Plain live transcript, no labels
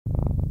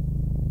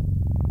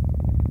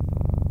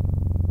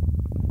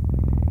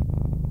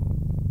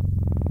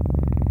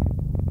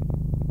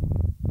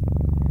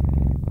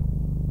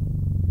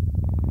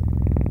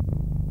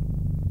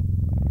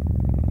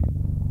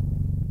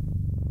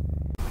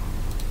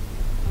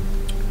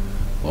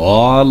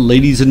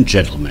Ladies and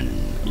gentlemen,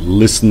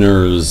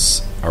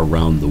 listeners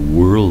around the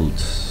world.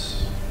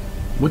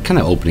 What kind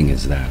of opening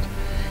is that?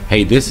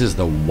 Hey, this is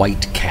the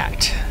White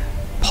Cat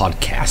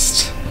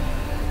podcast.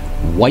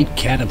 White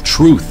Cat of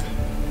Truth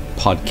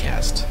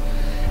podcast.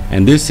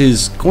 And this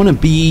is going to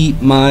be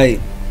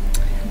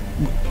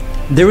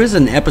there is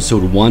an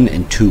episode 1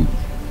 and 2.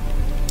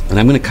 And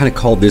I'm going to kind of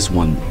call this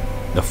one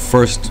the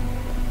first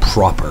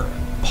proper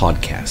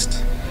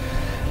podcast.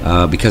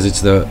 Because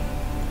it's the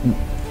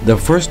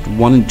first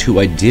 1 and 2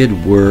 I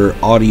did were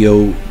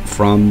audio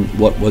from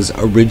what was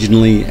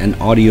originally an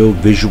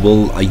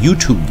audio-visual, a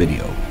YouTube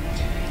video.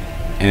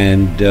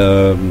 And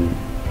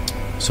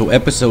so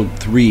episode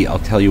 3, I'll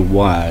tell you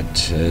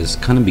what, is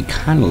going to be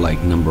kind of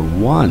like number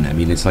 1. I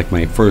mean, it's like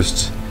my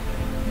first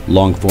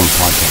long-form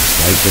podcast,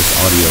 right? This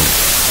audio.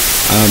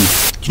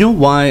 Do you know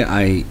why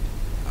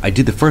I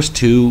did the first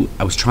 2?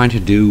 I was trying to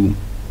do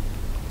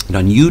it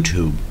on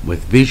YouTube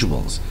with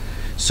visuals.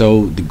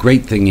 So the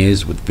great thing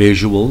is with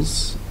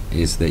visuals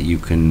is that you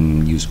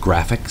can use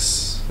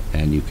graphics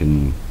and you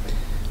can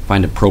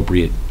find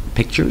appropriate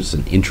pictures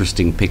and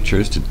interesting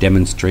pictures to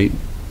demonstrate.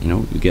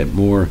 You get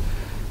more,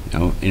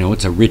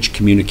 it's a rich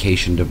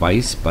communication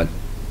device. But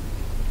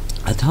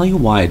I'll tell you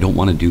why I don't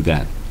want to do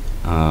that,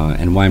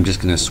 and why I'm just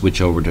going to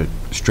switch over to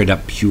straight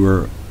up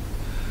pure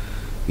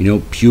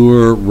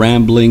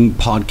rambling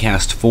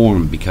podcast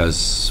form.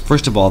 Because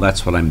first of all,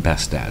 that's what I'm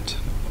best at,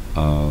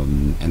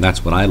 and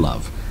that's what I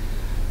love.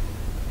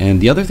 And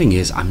the other thing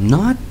is, I'm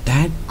not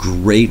that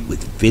great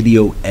with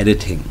video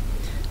editing.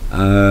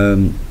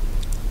 I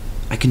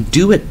can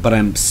do it, but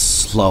I'm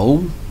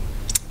slow.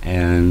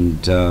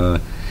 And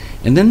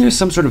then there's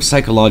some sort of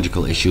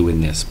psychological issue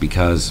in this,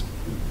 because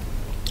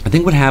I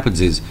think what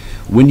happens is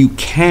when you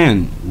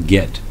can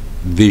get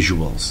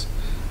visuals,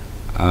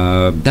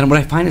 then what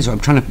I find is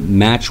I'm trying to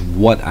match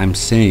what I'm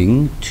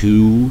saying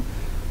to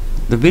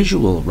the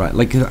visual, right?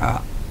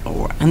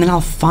 And then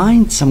I'll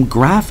find some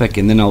graphic,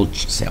 and then I'll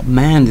say, oh,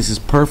 man, this is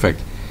perfect.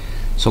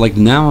 So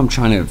now I'm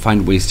trying to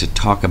find ways to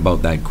talk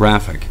about that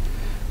graphic.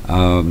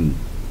 And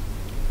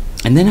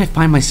then I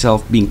find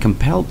myself being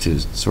compelled to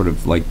sort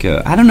of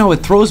I don't know, it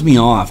throws me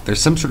off.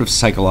 There's some sort of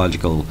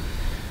psychological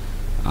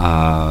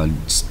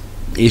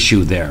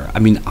issue there. I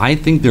mean, I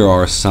think there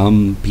are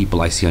some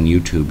people I see on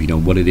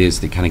YouTube, what it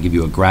is, they kind of give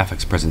you a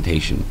graphics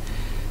presentation,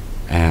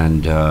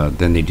 and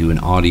then they do an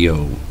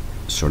audio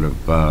sort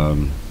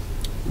of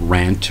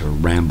rant or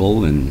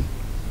ramble, and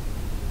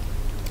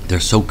they're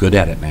so good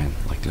at it, man.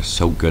 They're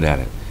so good at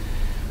it.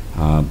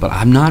 But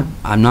I'm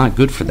not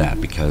good for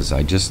that, because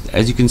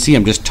as you can see,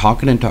 I'm just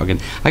talking and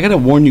talking. I gotta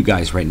warn you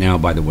guys right now,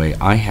 by the way,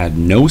 I had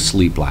no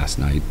sleep last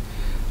night.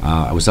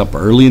 I was up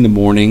early in the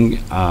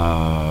morning.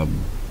 I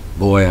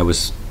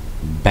was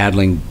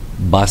battling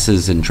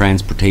buses and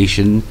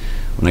transportation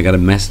when I got a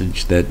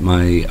message that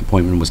my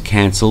appointment was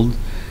canceled.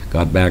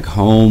 Got back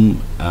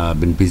home,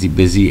 been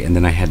busy, and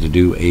then I had to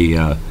do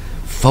a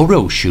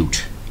photo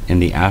shoot in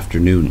the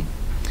afternoon.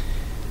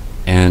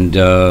 And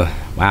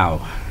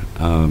wow,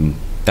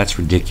 that's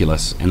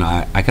ridiculous. And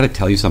I gotta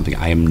tell you something,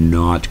 I am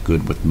not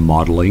good with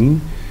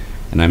modeling,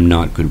 and I'm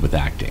not good with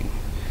acting.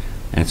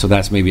 And so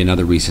that's maybe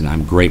another reason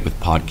I'm great with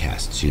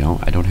podcasts.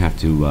 I don't have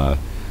to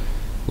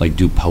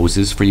do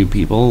poses for you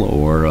people,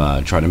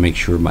 or try to make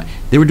sure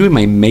they were doing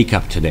my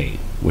makeup today,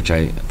 which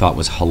I thought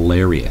was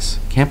hilarious.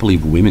 Can't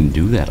believe women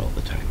do that all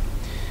the time.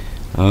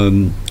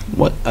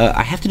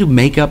 I have to do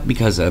makeup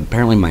because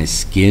apparently my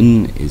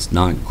skin is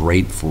not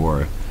great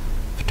for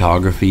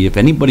photography. If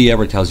anybody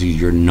ever tells you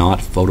you're not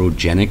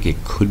photogenic,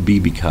 it could be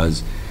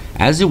because,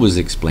 as it was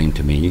explained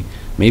to me,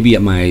 maybe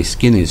my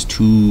skin is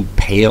too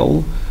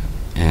pale,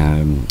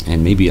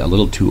 and maybe a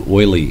little too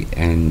oily,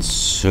 and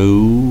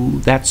so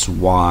that's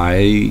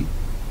why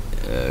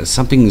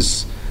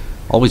something's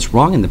always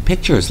wrong in the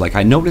pictures.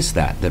 I noticed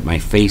that my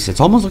face,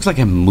 it almost looks like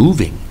I'm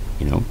moving,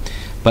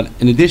 But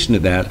in addition to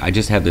that, I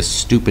just have this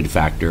stupid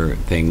factor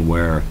thing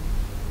where,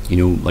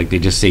 they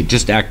just say,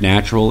 just act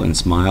natural and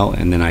smile,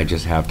 and then I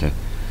just have to,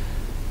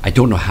 I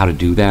don't know how to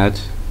do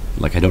that.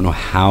 I don't know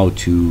how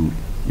to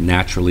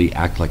naturally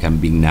act like I'm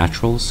being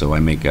natural, so I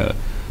make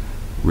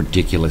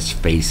ridiculous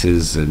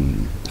faces,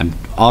 and I'm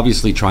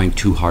obviously trying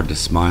too hard to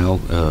smile.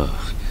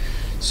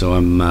 So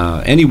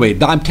anyway,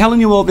 I'm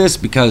telling you all this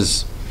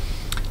because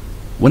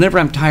whenever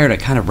I'm tired, I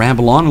kind of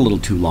ramble on a little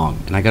too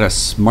long, and I gotta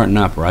smarten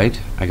up, right?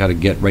 I gotta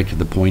get right to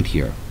the point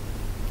here.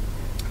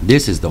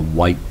 This is the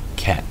White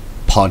Cat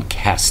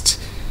podcast.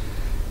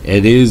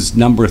 It is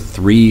number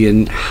 3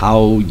 in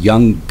how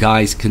young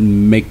guys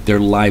can make their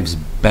lives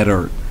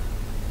better.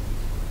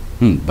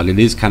 But it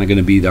is kind of going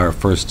to be our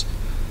first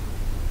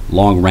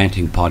long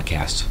ranting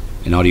podcast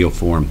in audio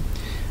form.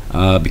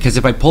 Because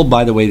if I pull,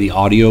 by the way, the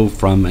audio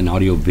from an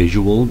audio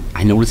visual,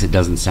 I notice it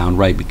doesn't sound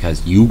right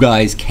because you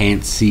guys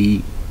can't see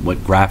what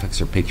graphics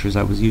or pictures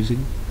I was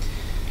using.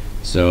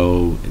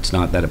 So it's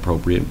not that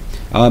appropriate.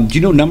 Do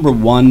you know, number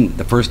 1,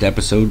 the first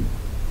episode,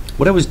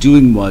 what I was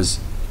doing was,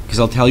 because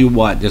I'll tell you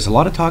what, there's a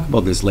lot of talk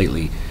about this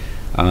lately.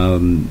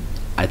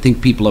 I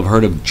think people have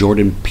heard of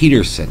Jordan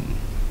Peterson.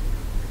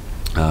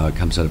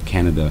 Comes out of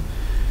Canada.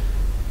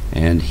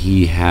 and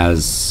he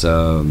has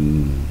I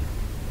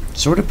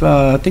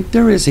think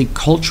there is a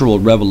cultural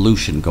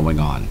revolution going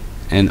on,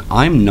 and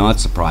I'm not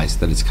surprised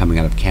that it's coming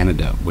out of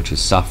Canada, which is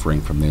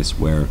suffering from this,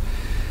 where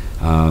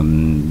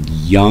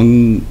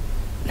young,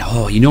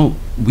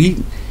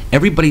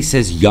 everybody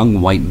says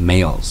young white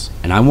males,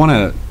 and I want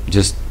to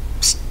just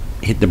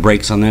hit the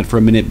brakes on that for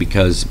a minute,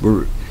 because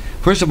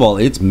first of all,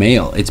 it's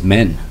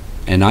men,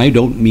 and I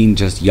don't mean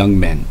just young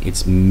men,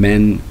 it's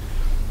men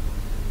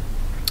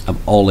of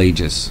all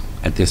ages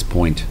at this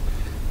point.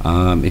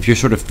 If you're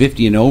sort of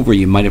 50 and over,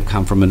 you might have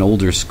come from an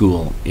older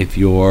school. If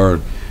you're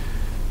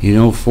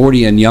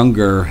 40 and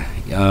younger,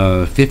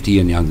 50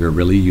 and younger,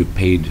 really, you've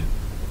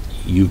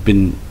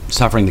been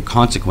suffering the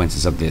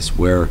consequences of this,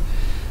 where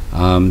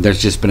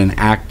there's just been an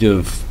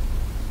active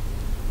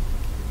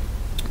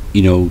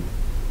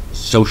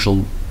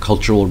social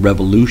cultural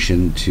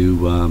revolution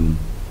to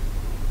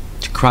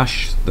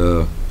crush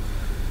the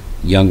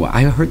young.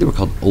 I heard they were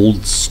called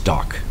old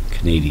stock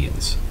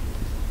Canadians.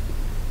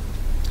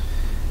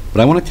 But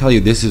I want to tell you,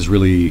 this is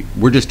really,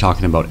 we're just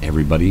talking about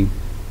everybody,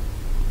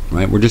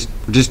 right? We're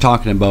just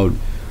talking about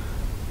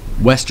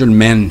Western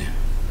men.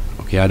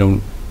 Okay, I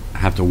don't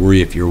have to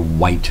worry if you're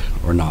white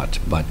or not,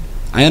 but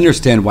I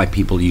understand why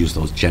people use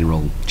those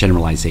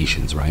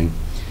generalizations, right?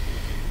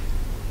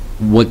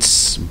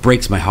 What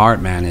breaks my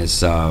heart, man,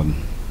 is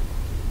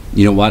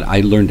you know what?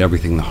 I learned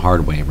everything the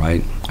hard way,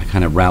 right? I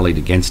kind of rallied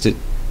against it.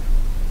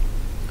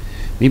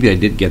 Maybe I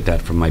did get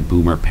that from my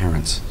boomer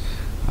parents.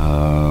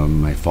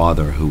 My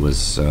father, who was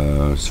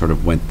sort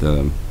of went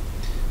the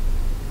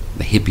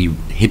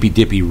hippy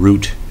dippy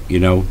route,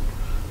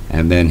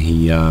 and then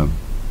he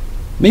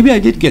maybe I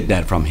did get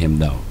that from him,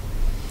 though.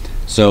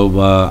 So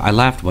I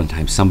laughed one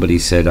time. Somebody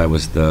said I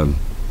was the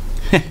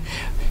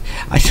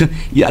I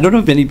don't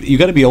know if you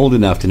got to be old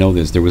enough to know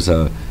this. There was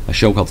a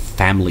show called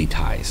Family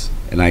Ties,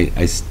 and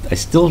I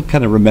still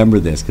kind of remember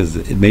this because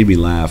it made me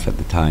laugh at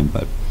the time.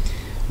 But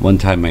one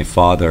time my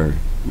father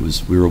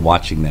we were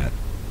watching that.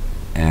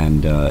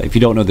 And if you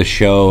don't know the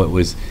show, it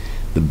was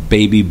the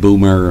baby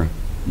boomer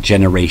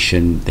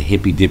generation, the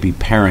hippy dippy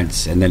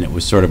parents, and then it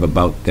was sort of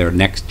about their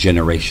next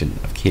generation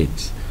of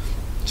kids.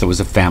 So it was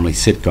a family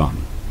sitcom.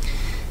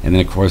 And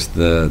then, of course,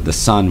 the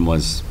son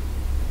was,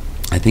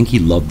 I think he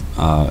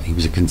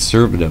was a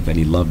conservative, and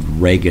he loved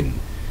Reagan.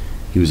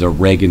 He was a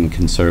Reagan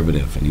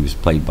conservative, and he was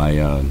played by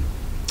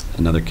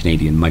another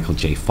Canadian, Michael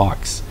J.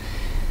 Fox.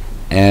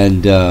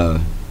 And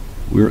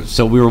we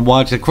were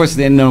watching. Of course,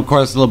 then a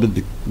little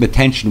bit the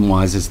tension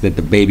is that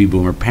the baby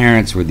boomer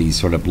parents were these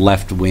sort of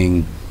left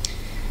wing,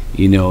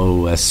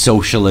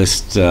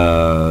 socialist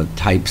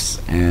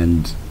types,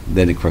 and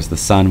then of course the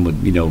son would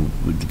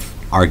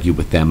argue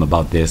with them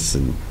about this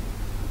and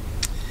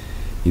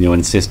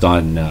insist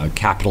on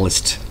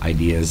capitalist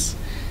ideas.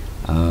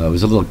 It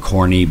was a little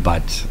corny,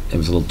 but it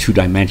was a little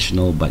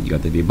two-dimensional. But you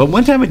got the idea. But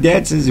one time, my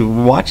dad says,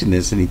 we're watching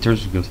this, and he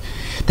turns and goes,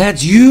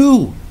 "That's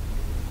you."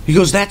 He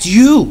goes, "That's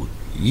you.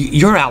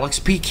 You're Alex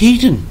P.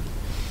 Keaton."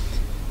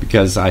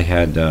 Because I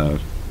had,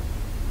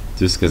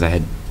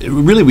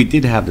 really, we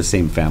did have the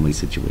same family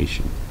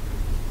situation.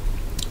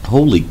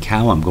 Holy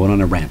cow, I'm going on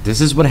a rant. This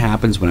is what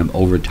happens when I'm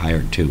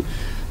overtired, too.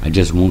 I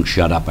just won't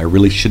shut up. I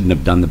really shouldn't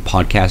have done the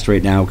podcast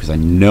right now because I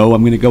know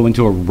I'm going to go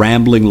into a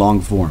rambling long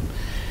form.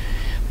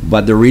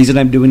 But the reason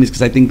I'm doing this is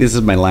because I think this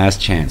is my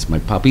last chance. My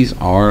puppies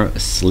are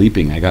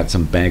sleeping. I got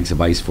some bags of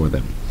ice for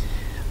them.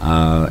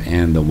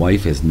 And the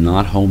wife is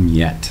not home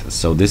yet.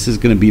 So this is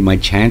going to be my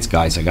chance,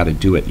 guys. I got to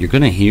do it. You're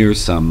going to hear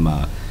some,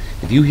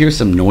 if you hear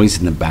some noise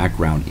in the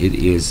background, it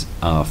is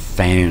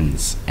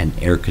fans and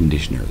air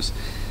conditioners.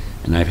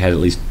 And I've had at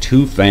least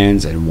 2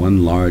 fans and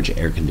 1 large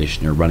air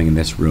conditioner running in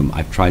this room.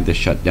 I've tried to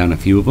shut down a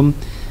few of them.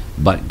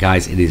 But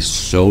guys, it is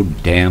so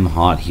damn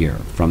hot here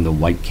from the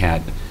White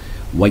Cat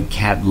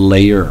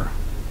layer.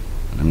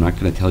 I'm not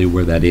going to tell you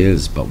where that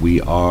is, but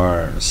we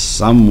are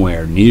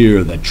somewhere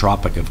near the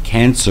Tropic of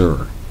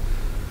Cancer.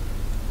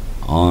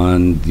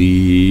 On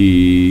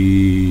the,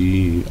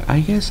 I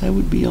guess I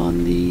would be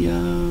on the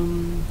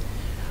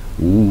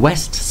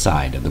west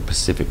side of the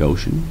Pacific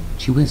Ocean.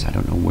 Gee whiz, I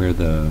don't know where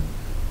the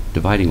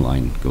dividing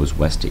line goes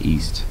west to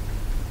east.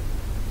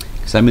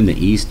 Because I'm in the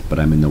east, but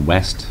I'm in the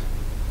west,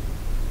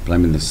 but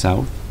I'm in the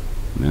south.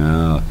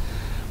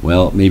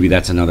 Well, maybe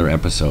that's another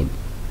episode.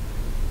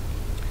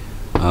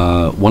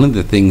 One of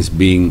the things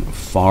being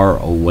far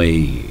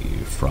away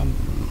from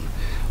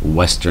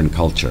Western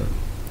culture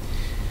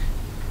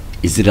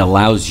is it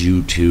allows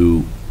you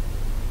to,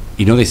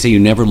 they say you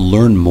never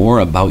learn more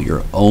about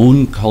your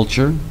own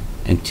culture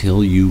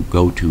until you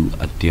go to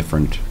a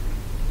different,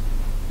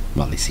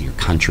 they say your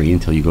country,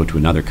 until you go to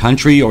another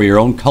country or your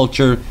own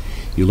culture.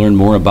 You learn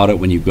more about it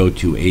when you go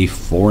to a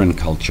foreign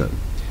culture.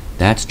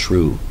 That's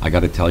true. I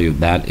got to tell you,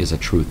 that is a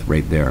truth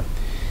right there.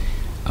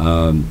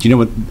 Do you know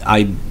what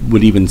I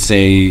would even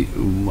say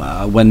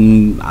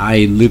when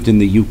I lived in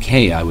the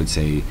UK? I would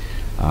say,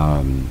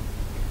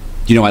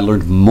 I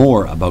learned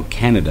more about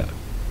Canada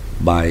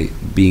by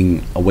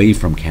being away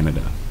from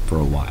Canada for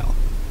a while.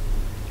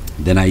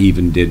 than I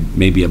even did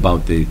maybe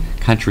about the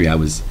country I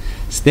was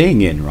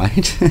staying in,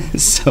 right?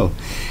 And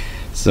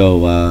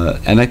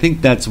I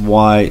think that's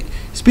why,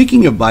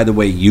 speaking of, by the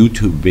way,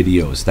 YouTube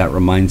videos, that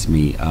reminds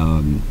me,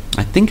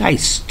 I think I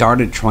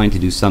started trying to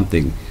do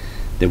something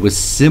that was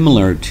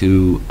similar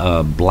to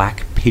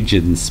Black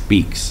Pigeon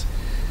Speaks.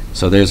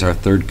 So there's our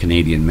third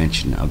Canadian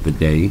mention of the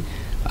day.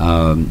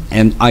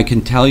 And I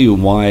can tell you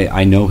why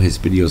I know his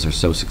videos are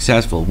so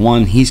successful.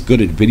 One, he's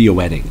good at video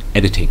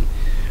editing,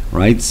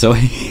 right? So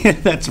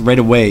that's right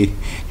away.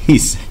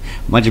 He's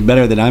much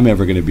better than I'm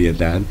ever going to be at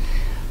that.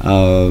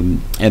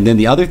 And then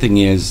the other thing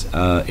is,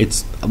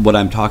 it's what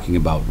I'm talking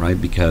about, right?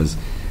 Because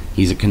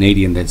he's a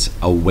Canadian that's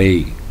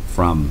away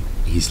from,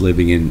 he's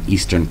living in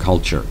Eastern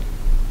culture.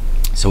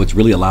 So it's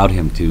really allowed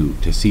him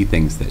to see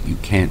things that you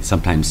can't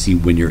sometimes see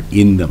when you're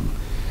in them.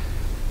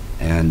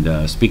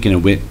 And speaking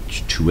of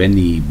which, to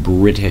any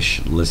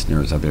British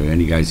listeners out there,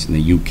 any guys in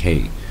the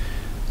UK,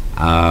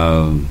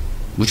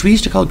 which we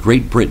used to call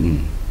Great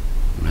Britain.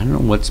 I don't know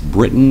what's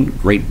Britain,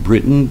 Great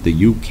Britain, the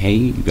UK.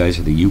 You guys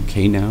are the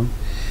UK now.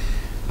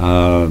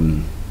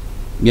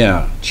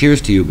 Yeah,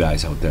 cheers to you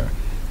guys out there.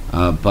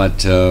 But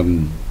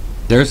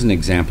there's an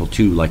example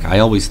too. Like, I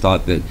always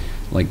thought that,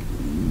 like,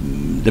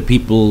 the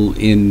people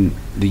in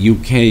the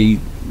UK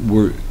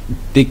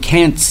they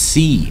can't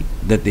see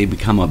that they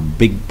become a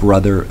big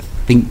brother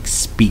think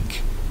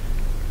speak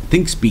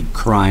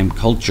crime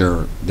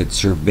culture that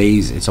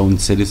surveys its own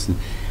citizens.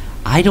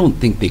 I don't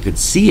think they could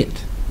see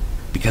it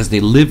because they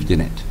lived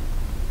in it.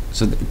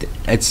 So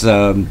it's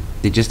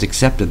they just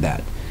accepted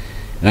that.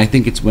 And I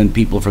think it's when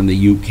people from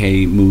the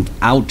UK move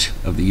out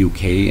of the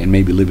UK and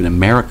maybe live in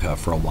America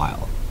for a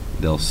while,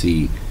 they'll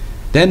see,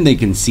 then they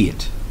can see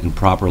it and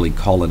properly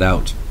call it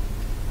out.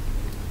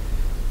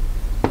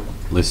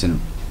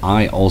 Listen,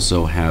 I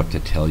also have to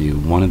tell you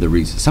one of the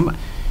reasons.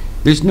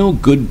 There's no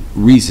good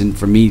reason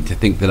for me to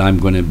think that I'm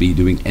going to be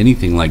doing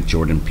anything like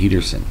Jordan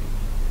Peterson.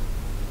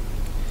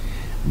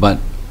 But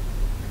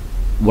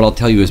what I'll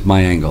tell you is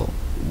my angle.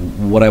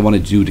 What I want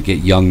to do to get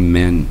young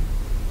men,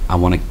 I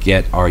want to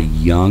get our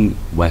young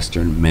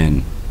Western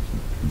men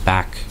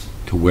back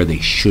to where they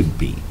should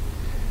be,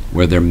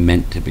 where they're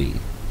meant to be.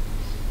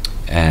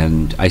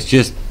 And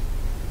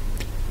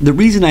the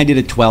reason I did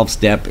a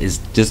 12-step is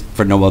just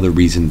for no other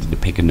reason than to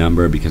pick a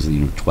number, because of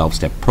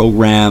 12-step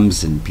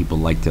programs, and people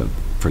like to,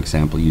 for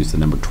example, use the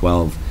number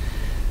 12.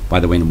 By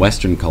the way, in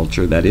Western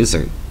culture, there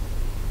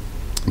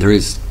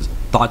is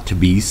thought to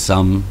be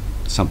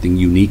something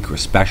unique or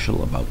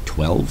special about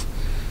 12.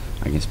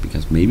 I guess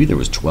because maybe there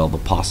was 12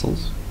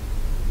 apostles,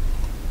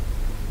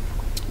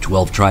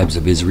 12 tribes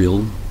of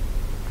Israel,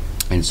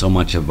 and so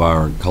much of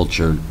our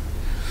culture,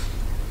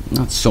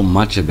 not so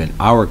much of it,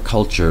 our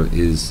culture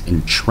is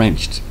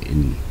entrenched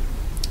in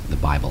the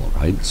Bible,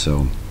 right?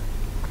 So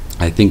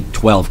I think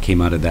 12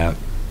 came out of that.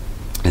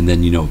 And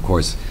then, of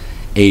course,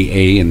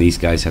 AA and these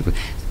guys have...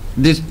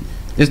 There's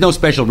no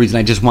special reason.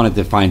 I just wanted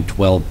to find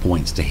 12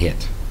 points to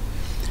hit.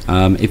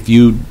 If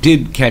you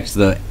did catch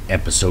the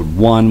episode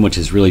 1, which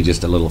is really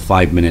just a little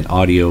 5-minute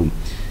audio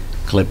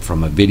clip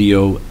from a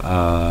video,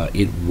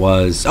 it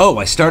was... Oh,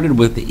 I started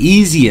with the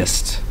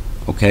easiest.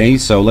 Okay,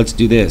 so let's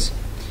do this.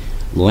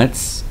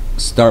 Let's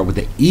start with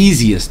the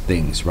easiest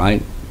things,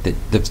 right?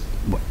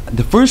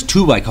 The first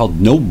two I called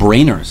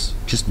no-brainers.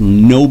 Just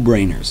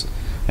no-brainers.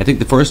 I think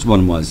the first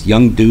one was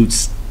young dudes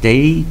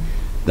stay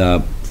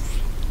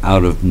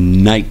out of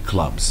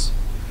nightclubs.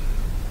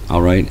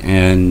 All right,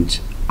 and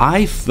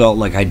I felt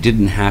like I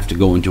didn't have to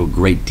go into a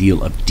great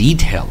deal of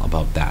detail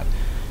about that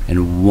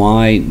and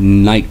why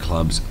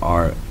nightclubs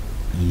are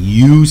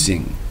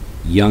using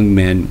young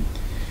men.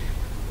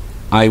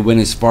 I went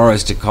as far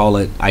as to call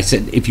it, I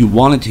said, if you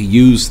wanted to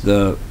use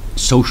the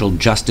social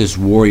justice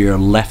warrior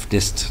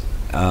leftist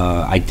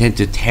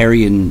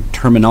identitarian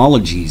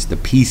terminologies, the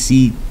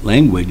PC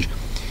language,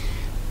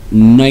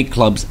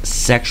 nightclubs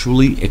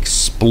sexually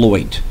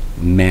exploit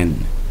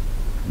men.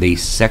 They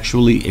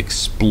sexually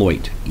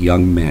exploit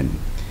young men.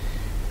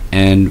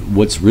 And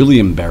what's really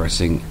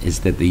embarrassing is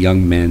that the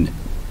young men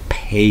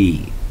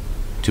pay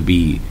to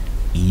be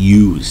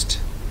used.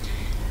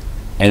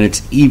 And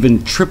it's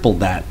even triple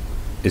that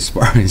as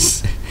far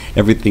as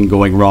everything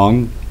going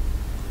wrong.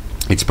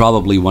 It's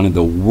probably one of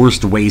the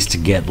worst ways to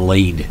get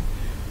laid.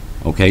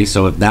 Okay,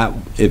 so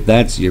if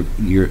that's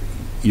you're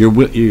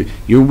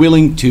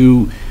willing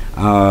to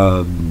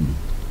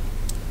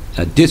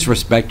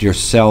disrespect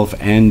yourself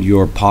and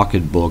your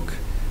pocketbook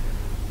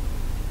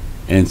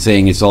and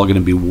saying it's all going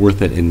to be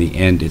worth it in the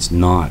end, it's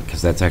not,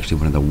 because that's actually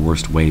one of the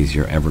worst ways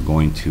you're ever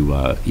going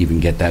to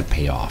even get that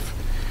payoff.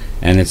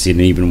 And it's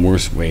an even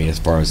worse way as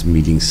far as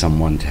meeting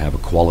someone to have a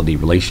quality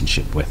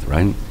relationship with,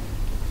 right?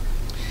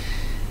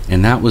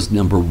 And that was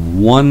number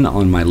 1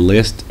 on my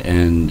list,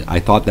 and I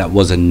thought that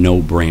was a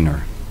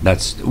no-brainer.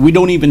 We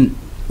don't even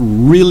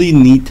really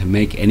need to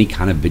make any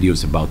kind of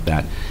videos about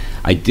that.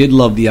 I did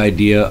love the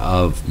idea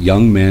of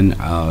young men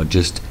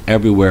just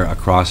everywhere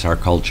across our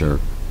culture,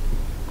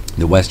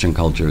 the Western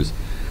cultures,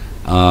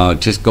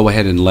 just go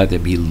ahead and let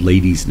it be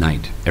ladies'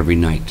 night every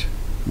night,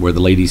 where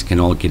the ladies can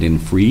all get in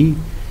free,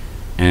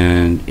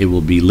 and it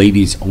will be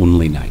ladies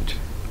only night.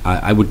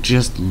 I would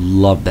just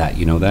love that.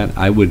 You know that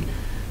I would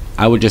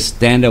just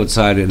stand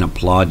outside and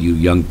applaud you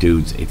young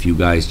dudes if you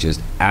guys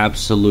just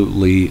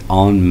absolutely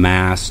en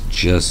masse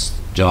just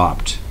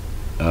stopped.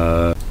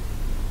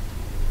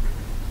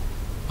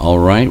 All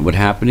right, what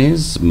happened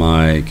is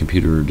my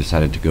computer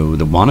decided to go,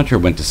 the monitor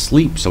went to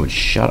sleep, so it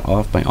shut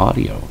off my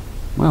audio.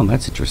 Well,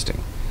 that's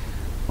interesting.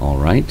 All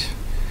right.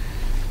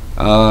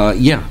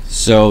 Yeah,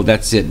 so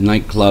that's it.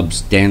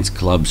 Nightclubs, dance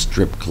clubs,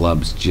 strip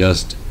clubs,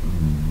 just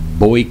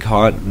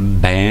boycott,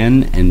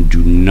 ban, and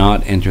do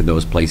not enter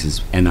those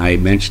places. And I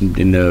mentioned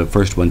in the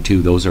first one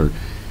too,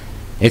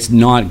 it's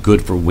not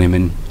good for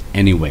women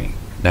anyway.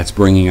 That's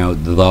bringing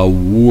out the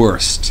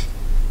worst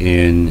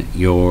in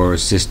your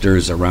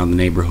sisters around the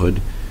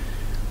neighborhood,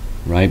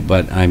 right?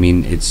 But I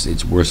mean,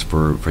 it's worse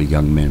for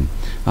young men.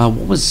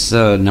 What was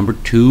number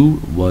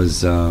 2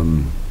 was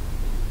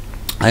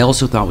I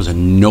also thought was a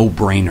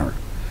no-brainer.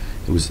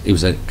 It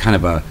was a kind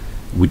of a,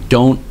 we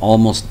don't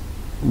almost,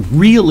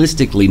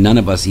 realistically, none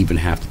of us even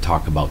have to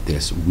talk about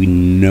this. We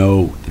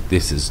know that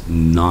this is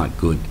not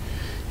good,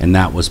 and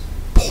that was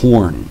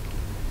porn.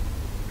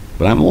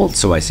 But I'm old,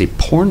 so I say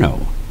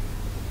porno.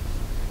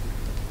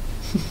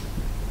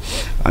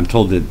 I'm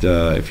told that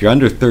if you're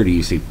under 30,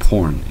 you say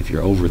porn. If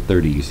you're over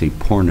 30, you say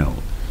porno.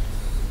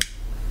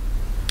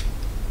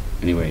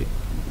 Anyway,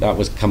 that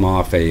was come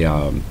off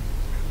an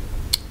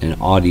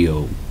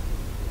audio.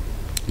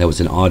 That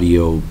was an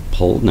audio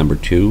poll, number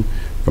 2,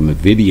 from a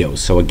video.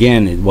 So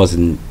again,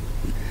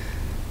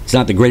 it's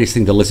not the greatest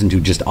thing to listen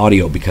to, just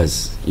audio,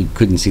 because you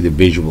couldn't see the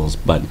visuals.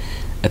 But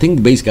I think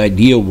the basic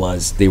idea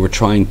was they were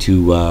trying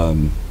to,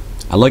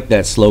 I like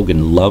that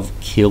slogan, love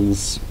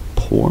kills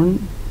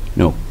porn?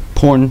 No,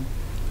 porn.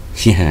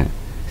 Yeah.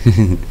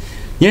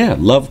 Yeah,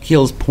 love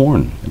kills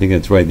porn. I think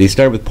that's right. They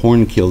start with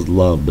porn kills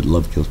love, but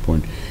love kills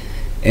porn.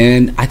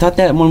 And I thought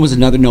that one was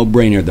another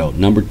no-brainer, though.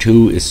 Number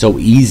 2 is so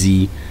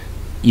easy,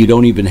 you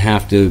don't even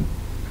have to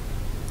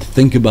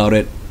think about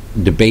it,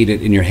 debate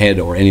it in your head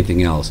or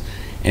anything else.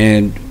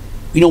 And,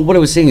 you know, what I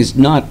was saying is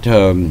not,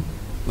 it's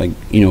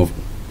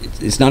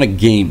not a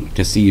game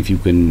to see if you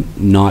can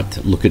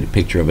not look at a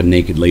picture of a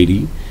naked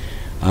lady.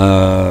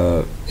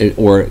 Or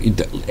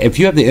if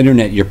you have the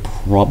internet, you're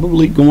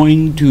probably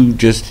going to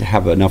just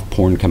have enough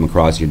porn come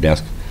across your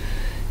desk.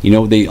 You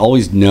know, they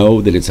always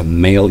know that it's a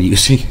male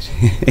using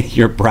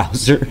your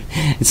browser.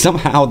 And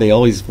somehow they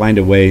always find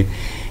a way,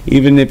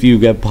 even if you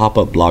get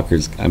pop-up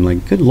blockers. I'm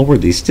like, good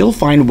Lord, they still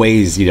find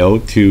ways, you know,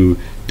 to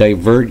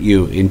divert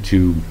you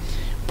into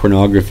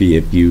pornography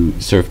if you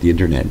surf the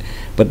internet.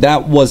 But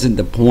that wasn't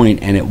the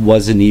point, and it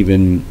wasn't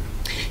even...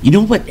 You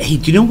know what? Hey,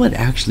 do you know what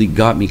actually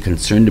got me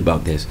concerned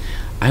about this?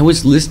 I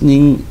was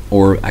listening,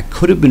 or I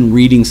could have been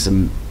reading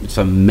some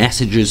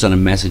messages on a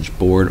message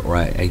board, or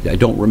I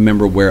don't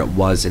remember where it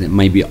was, and it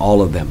might be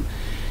all of them.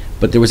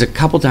 But there was a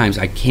couple times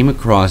I came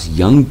across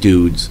young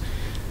dudes.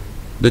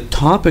 The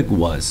topic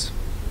was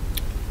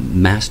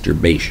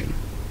masturbation.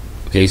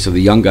 Okay, so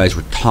the young guys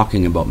were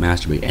talking about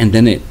masturbation, and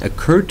then it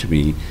occurred to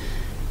me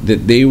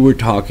that they were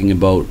talking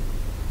about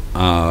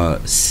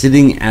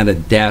sitting at a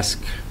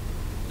desk.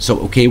 So,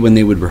 okay, when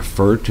they would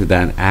refer to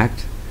that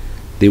act,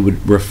 they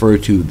would refer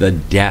to the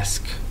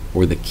desk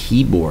or the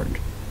keyboard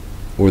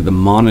or the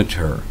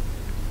monitor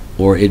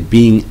or it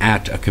being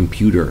at a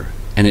computer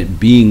and it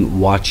being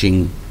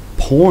watching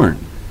porn.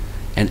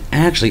 And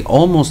actually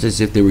almost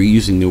as if they were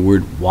using the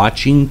word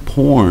watching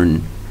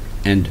porn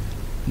and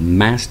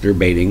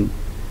masturbating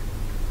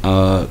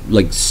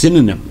like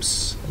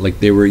synonyms,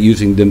 like they were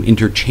using them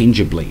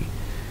interchangeably.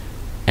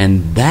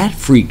 And that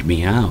freaked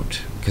me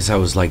out because I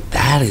was like,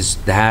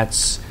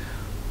 that's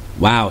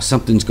wow,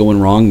 something's going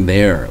wrong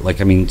there. Like,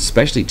 I mean,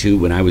 especially too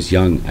when I was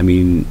young. I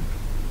mean,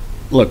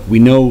 look, we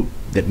know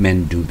that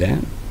men do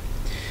that,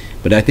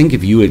 but I think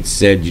if you had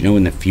said, you know,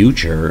 in the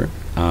future,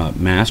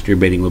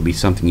 masturbating will be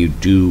something you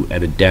do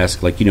at a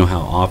desk, like, you know how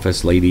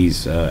office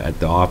ladies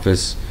at the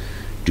office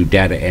do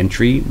data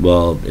entry.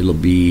 Well,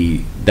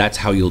 that's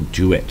how you'll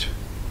do it.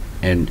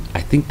 And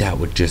I think that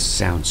would just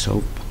sound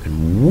so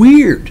fucking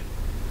weird.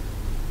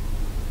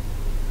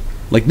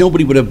 Like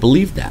nobody would have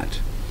believed that.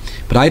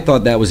 But I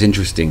thought that was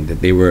interesting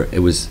that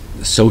it was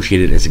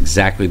associated as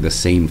exactly the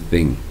same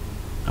thing.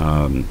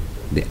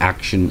 The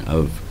action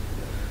of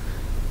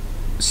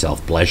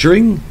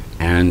self-pleasuring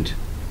and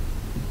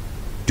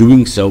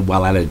doing so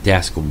while at a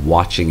desk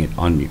watching it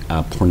on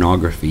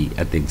pornography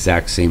at the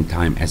exact same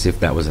time, as if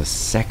that was a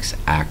sex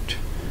act.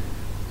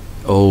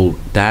 Oh,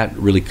 that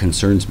really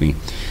concerns me.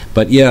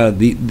 But yeah,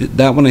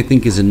 that one I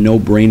think is a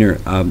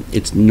no-brainer.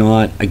 It's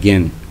not,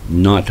 again,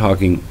 not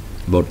talking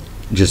about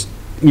just,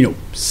 you know,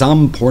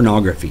 some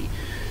pornography.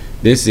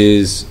 This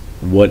is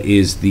what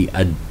is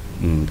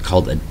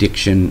called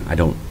addiction. I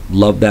don't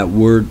love that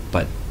word,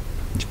 but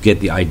you get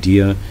the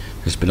idea.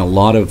 There's been a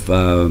lot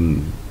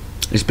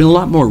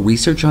more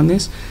research on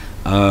this,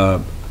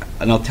 and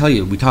I'll tell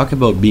you, we talk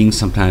about being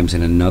sometimes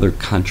in another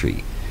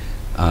country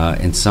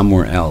and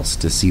somewhere else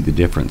to see the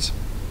difference.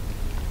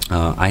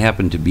 I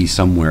happen to be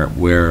somewhere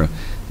where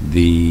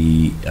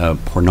the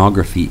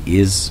pornography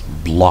is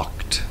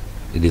blocked.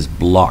 It is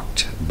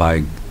blocked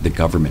by the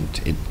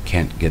government. It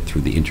can't get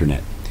through the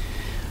internet.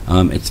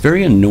 It's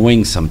very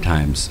annoying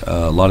sometimes.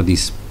 A lot of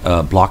these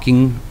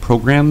blocking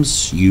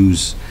programs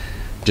use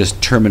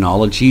just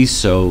terminology.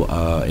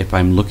 So if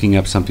I'm looking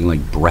up something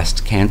like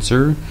breast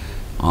cancer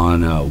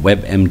on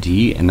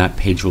WebMD, and that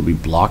page will be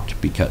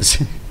blocked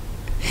because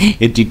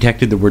it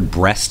detected the word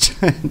breast,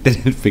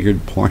 then it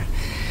figured porn.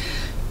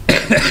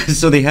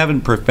 So they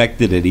haven't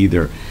perfected it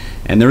either.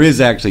 And there is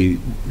actually,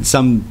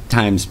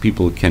 sometimes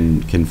people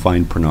can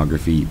find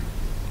pornography,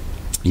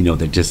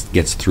 that just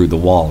gets through the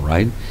wall,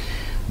 right?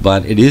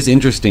 But it is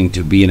interesting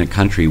to be in a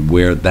country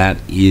where that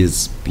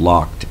is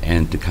blocked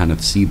and to kind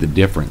of see the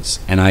difference.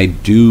 And I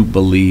do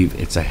believe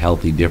it's a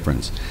healthy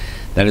difference.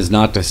 That is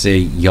not to say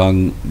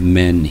young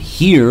men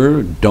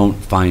here don't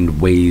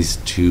find ways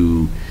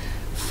to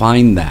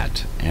find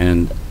that.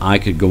 And I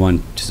could go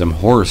on to some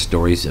horror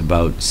stories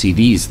about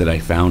CDs that I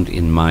found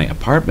in my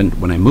apartment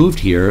when I moved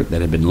here that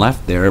had been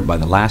left there by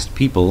the last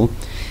people.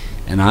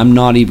 And I'm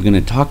not even going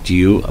to talk to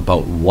you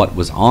about what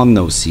was on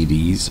those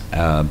CDs,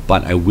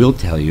 but I will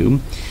tell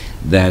you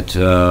that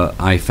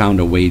I found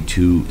a way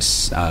to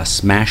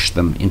smash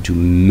them into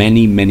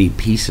many, many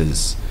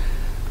pieces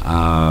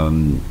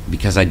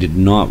because I did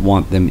not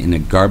want them in a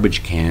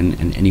garbage can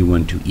and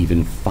anyone to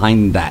even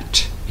find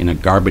that in a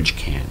garbage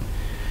can.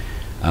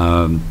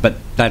 But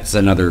that's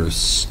another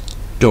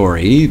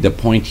story. The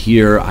point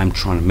here I'm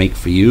trying to make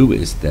for you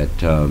is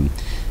that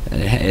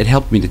it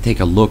helped me to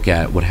take a look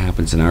at what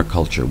happens in our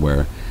culture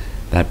where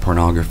that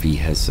pornography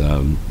has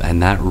and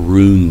that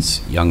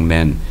ruins young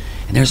men.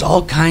 And there's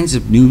all kinds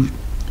of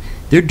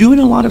they're doing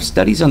a lot of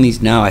studies on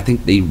these now. I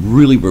think they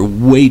really were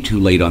way too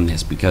late on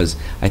this because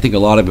I think a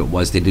lot of it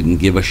was they didn't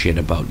give a shit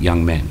about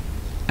young men.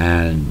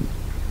 And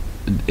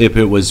if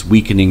it was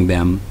weakening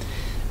them,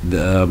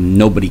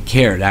 nobody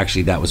cared.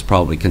 Actually, that was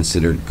probably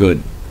considered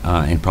good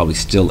and probably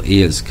still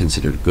is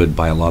considered good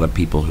by a lot of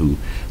people who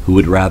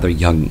would rather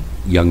young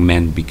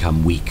men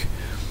become weak.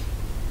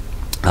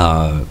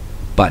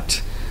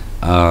 But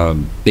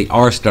they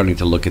are starting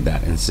to look at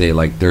that and say,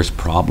 like, there's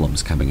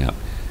problems coming up.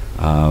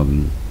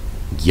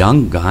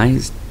 Young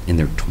guys in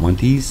their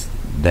 20s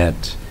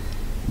that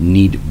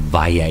need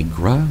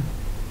Viagra,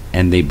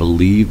 and they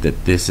believe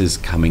that this is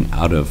coming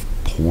out of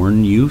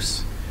porn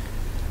use.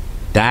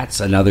 That's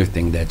another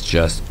thing that's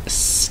just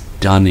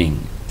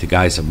stunning to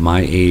guys of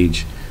my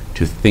age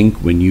to think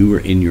when you were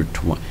in your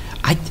 20s.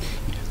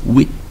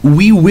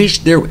 We wish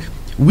there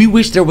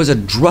was a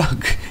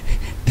drug.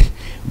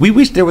 We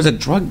wish there was a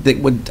drug that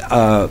would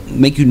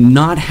make you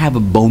not have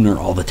a boner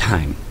all the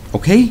time.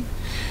 Okay?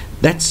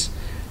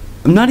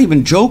 I'm not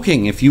even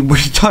joking if you were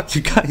to talk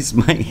to guys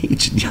my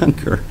age and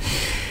younger.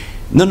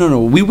 No.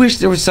 We wish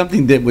there was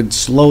something that would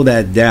slow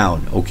that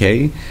down,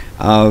 okay?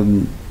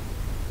 The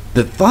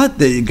thought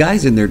that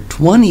guys in their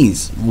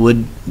 20s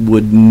would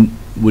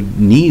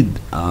need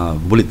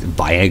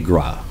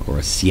Viagra or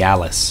a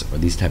Cialis or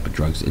these type of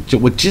drugs,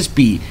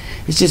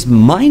 it's just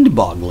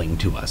mind-boggling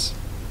to us.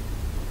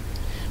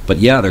 But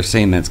yeah, they're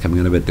saying that's coming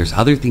out of it. There's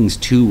other things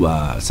too,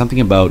 something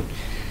about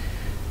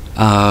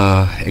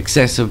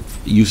excessive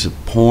use of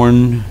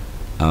porn,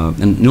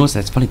 and notice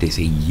that's funny they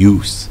say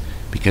use,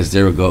 because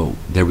there we go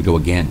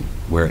again,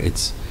 where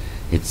it's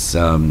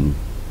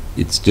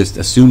just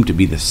assumed to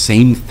be the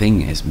same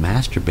thing as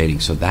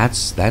masturbating. So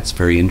that's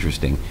very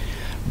interesting.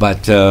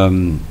 But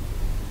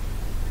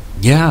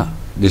yeah,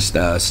 there's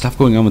stuff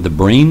going on with the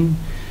brain,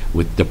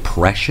 with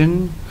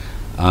depression.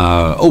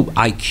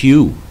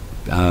 IQ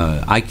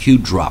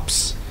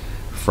drops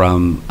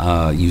from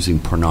using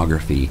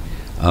pornography.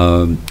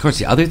 Of course,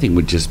 the other thing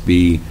would just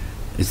be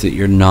is that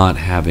you're not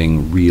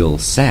having real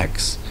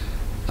sex.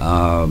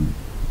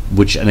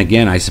 Which, and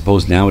again, I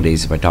suppose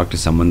nowadays, if I talk to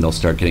someone, they'll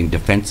start getting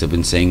defensive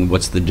and saying,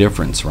 "What's the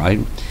difference?"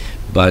 Right?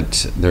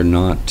 But they're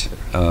not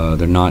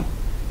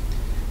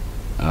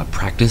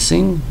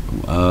practicing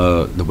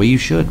the way you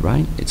should.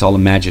 Right? It's all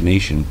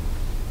imagination.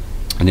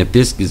 And if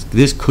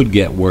this could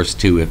get worse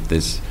too, if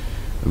this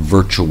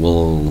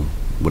virtual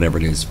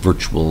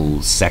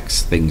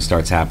sex thing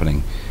starts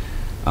happening.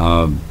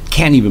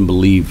 Can't even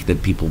believe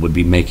that people would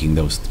be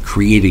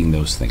creating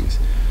those things.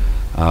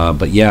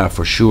 But yeah,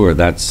 for sure,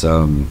 that's.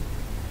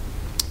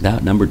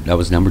 That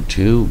was number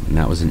 2, and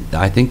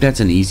I think that's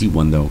an easy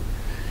one though.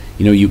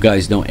 You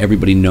guys know,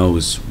 everybody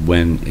knows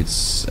when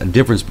it's a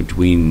difference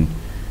between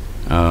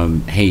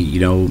hey,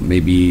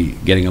 maybe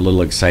getting a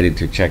little excited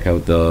to check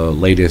out the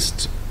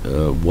latest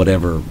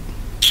whatever,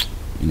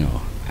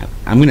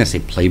 I'm gonna say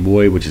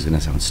Playboy, which is gonna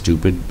sound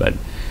stupid, but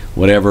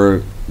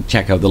whatever,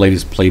 check out the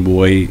latest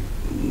Playboy.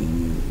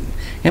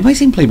 Am I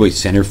saying Playboy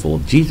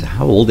centerfold? Jeez,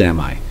 how old am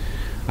I?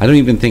 I don't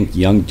even think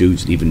young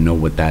dudes even know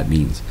what that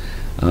means.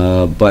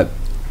 But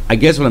I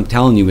guess what I'm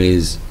telling you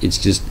is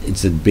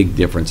it's a big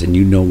difference, and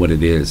you know what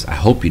it is. I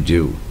hope you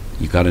do.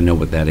 You got to know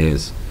what that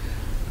is.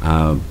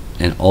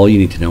 And all you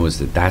need to know is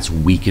that that's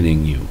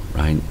weakening you,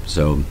 right?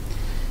 So,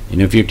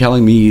 if you're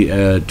telling me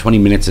 20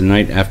 minutes a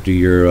night after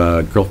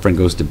your girlfriend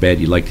goes to bed,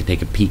 you like to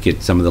take a peek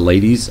at some of the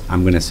ladies,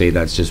 I'm going to say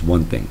that's just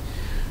one thing.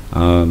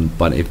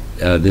 But if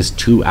this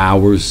 2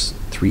 hours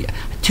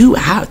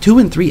 2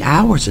 and 3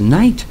 hours a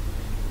night.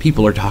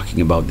 People are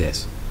talking about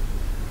this.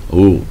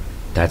 Oh,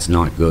 that's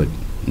not good.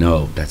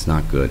 No, that's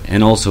not good.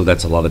 And also,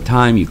 that's a lot of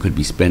time you could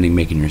be spending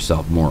making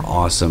yourself more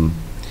awesome.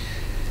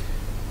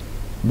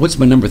 What's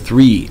my number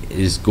 3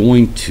 is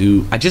going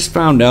to... I just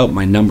found out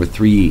my number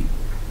 3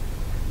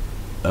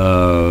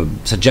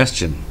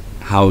 suggestion,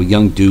 how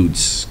young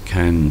dudes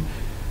can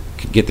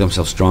get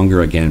themselves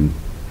stronger again,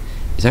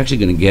 is actually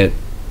going to get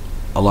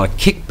a lot of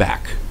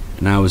kickback.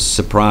 And I was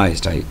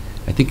surprised. I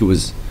think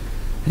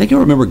I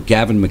remember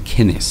Gavin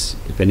McInnes,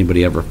 if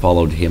anybody ever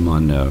followed him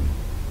on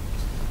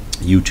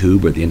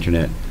YouTube or the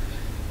internet,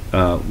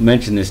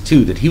 mentioned this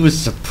too, that he was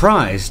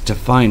surprised to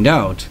find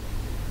out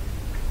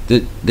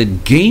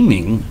that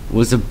gaming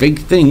was a big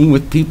thing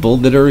with people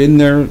that are in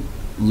their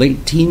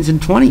late teens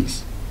and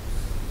 20s.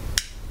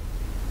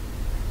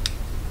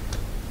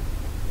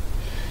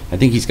 I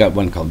think he's got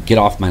one called Get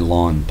Off My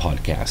Lawn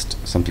podcast,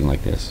 something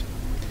like this.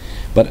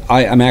 But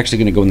I'm actually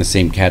going to go in the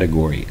same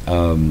category.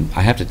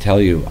 I have to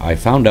tell you, I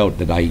found out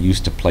that I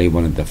used to play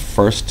one of the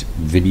first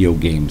video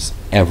games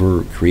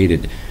ever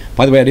created.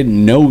 By the way, I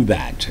didn't know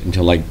that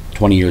until like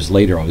 20 years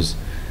later. I was,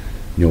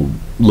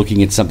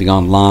 looking at something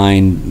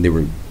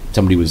online.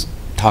 Somebody was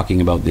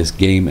talking about this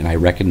game, and I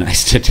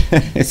recognized it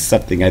as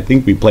something. I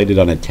think we played it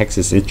on a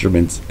Texas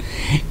Instruments.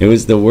 It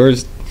was the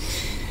worst.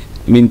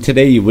 I mean,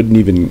 today you wouldn't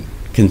even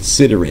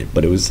consider it,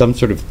 but it was some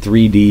sort of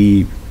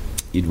 3D.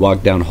 You'd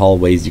walk down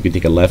hallways, you could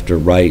take a left or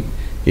right.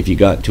 If you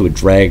got to a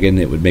dragon,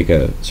 it would make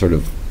a sort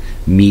of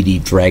meaty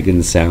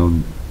dragon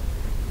sound,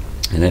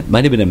 and it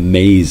might have been a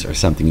maze or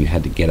something you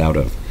had to get out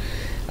of.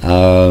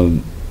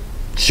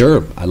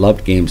 Sure, I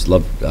loved games,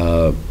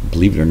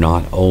 believe it or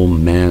not, oh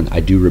man, I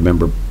do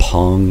remember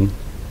Pong.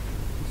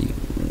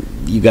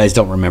 You guys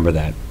don't remember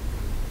that.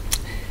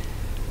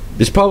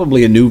 There's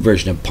probably a new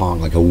version of Pong,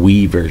 like a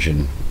Wii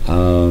version.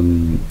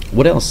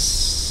 What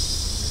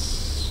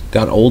else?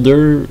 Got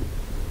older?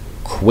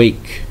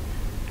 Quake.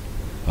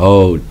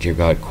 Oh, dear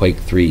God, Quake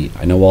 3.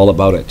 I know all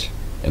about it.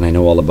 And I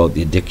know all about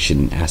the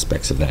addiction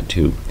aspects of that,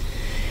 too.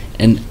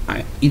 And,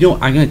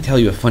 I'm going to tell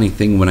you a funny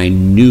thing. When I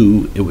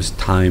knew it was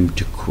time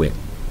to quit,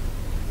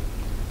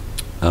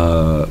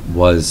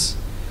 was,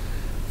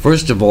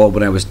 first of all,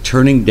 when I was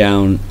turning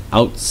down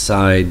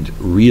outside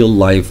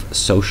real-life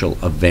social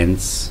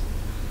events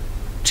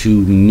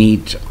to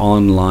meet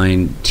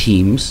online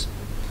teams.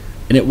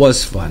 And it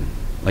was fun.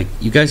 Like,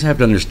 you guys have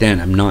to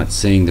understand, I'm not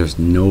saying there's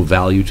no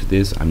value to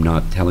this. I'm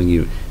not telling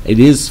you. It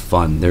is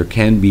fun. There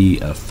can be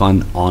a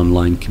fun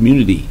online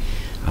community.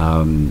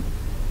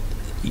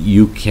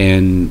 You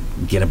can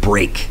get a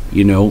break,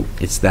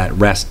 It's that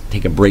rest,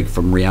 take a break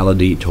from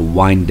reality, to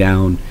wind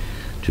down,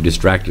 to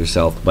distract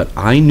yourself. But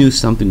I knew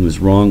something was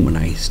wrong when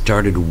I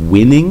started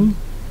winning,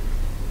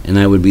 and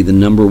I would be the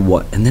number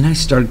one. And then I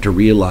started to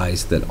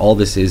realize that all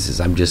this is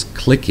I'm just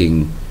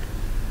clicking.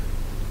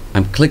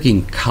 I'm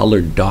clicking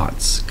colored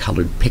dots,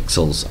 colored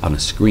pixels on a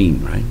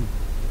screen, right?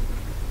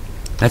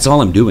 That's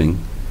all I'm doing.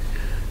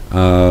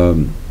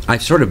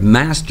 I've sort of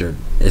mastered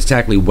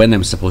exactly when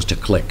I'm supposed to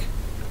click.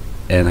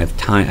 And I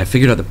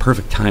figured out the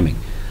perfect timing.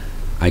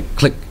 I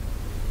click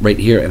right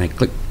here, and I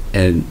click,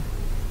 and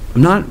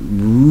I'm not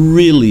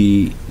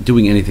really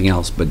doing anything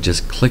else but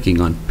just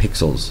clicking on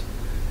pixels.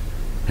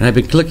 And I've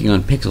been clicking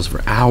on pixels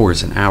for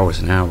hours and hours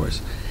and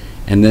hours.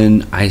 And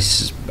then I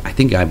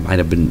think I might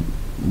have been,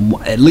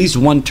 at least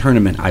one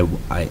tournament,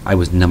 I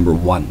was number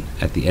one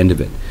at the end of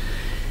it.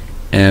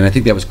 And I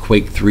think that was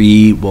Quake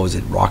 3, what was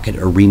it, Rocket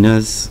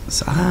Arenas?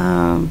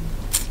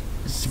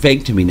 It's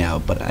vague to me now,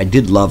 but I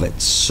did love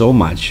it so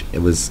much. It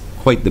was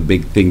quite the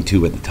big thing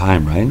too at the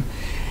time, right?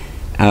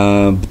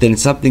 But then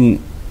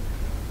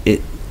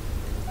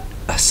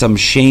some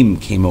shame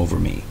came over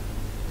me,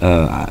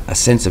 a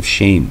sense of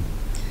shame.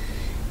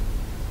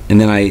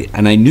 And then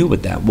I knew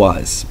what that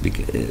was,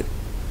 because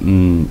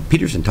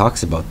Peterson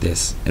talks about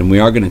this, and we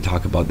are going to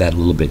talk about that a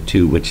little bit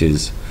too, which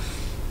is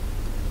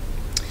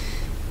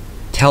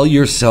tell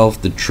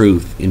yourself the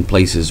truth in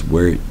places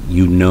where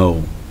you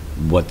know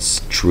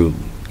what's true.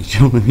 You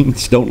know what I mean?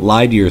 Just don't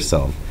lie to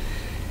yourself.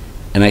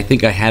 And I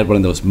think I had one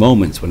of those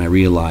moments when I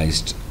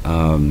realized,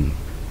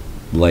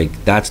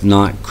 that's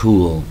not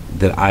cool,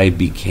 that I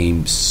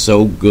became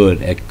so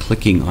good at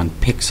clicking on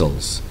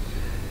pixels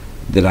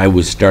that I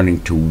was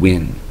starting to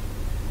win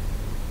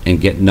and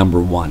get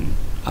number one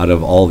out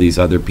of all these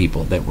other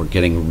people that were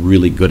getting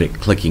really good at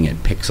clicking at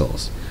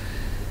pixels.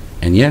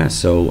 And yeah,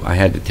 so I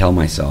had to tell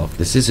myself,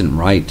 this isn't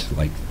right.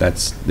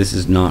 This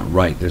is not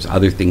right. There's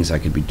other things I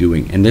could be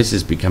doing, and this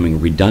is becoming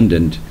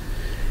redundant.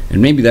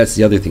 And maybe that's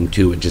the other thing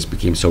too. It just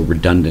became so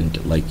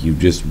redundant.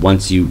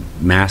 Once you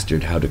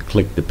mastered how to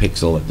click the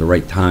pixel at the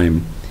right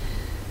time,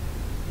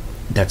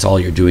 that's all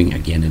you're doing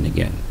again and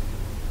again.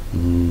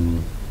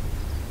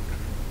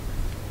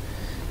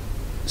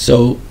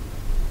 So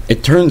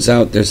it turns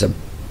out there's a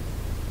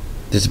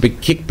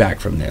big kickback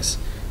from this,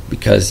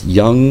 because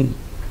young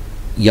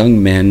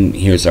men,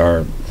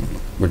 we're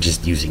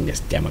just using this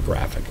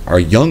demographic, our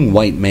young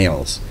white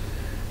males,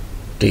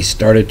 they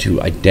started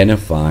to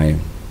identify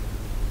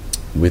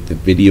with the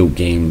video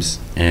games,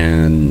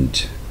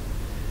 and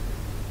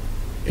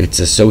it's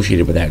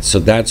associated with that. So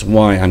that's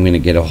why I'm going to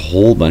get a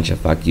whole bunch of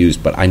fuck yous.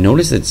 But I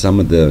noticed that some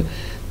of the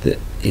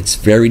it's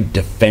very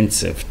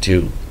defensive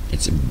too.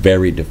 It's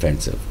very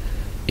defensive.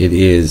 It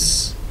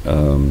is.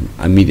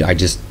 I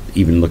just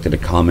even looked at a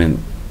comment.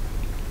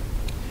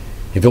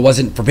 If it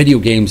wasn't for video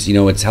games,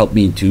 it's helped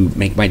me to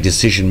make my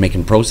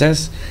decision-making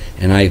process,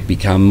 and I've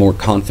become more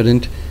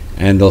confident.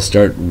 And they'll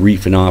start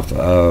reefing off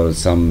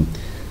some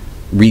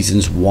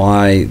reasons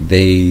why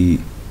the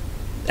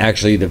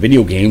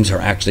video games are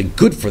actually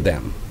good for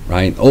them,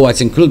 right? Oh,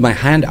 it's included my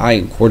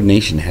hand-eye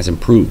coordination has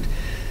improved.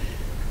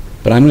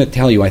 But I'm going to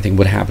tell you, I think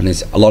what happened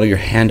is a lot of your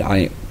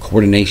hand-eye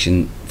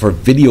coordination for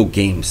video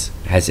games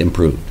has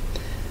improved.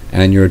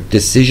 And your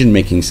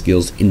decision-making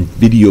skills in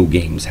video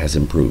games has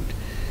improved.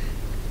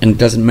 And it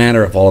doesn't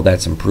matter if all of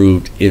that's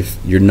improved if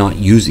you're not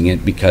using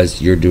it,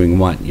 because you're doing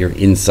what? You're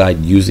inside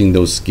using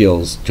those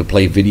skills to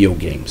play video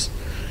games.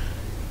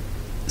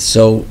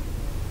 So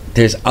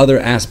there's other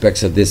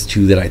aspects of this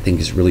too that I think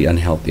is really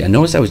unhealthy. I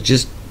noticed I was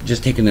just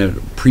taking a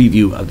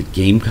preview of the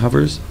game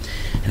covers,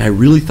 and I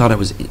really thought it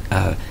was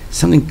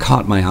something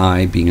caught my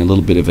eye. Being a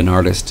little bit of an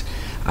artist,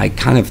 I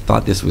kind of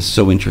thought this was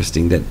so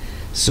interesting that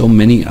so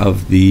many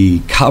of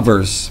the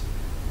covers,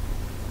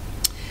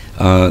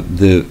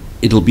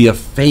 it'll be a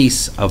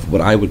face of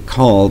what I would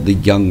call the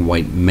young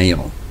white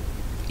male.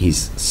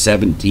 He's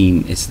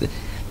 17.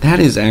 That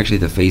is actually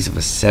the face of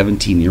a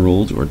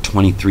 17-year-old or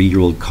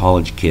 23-year-old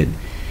college kid.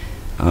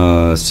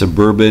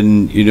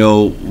 Suburban,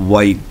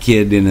 white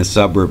kid in a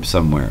suburb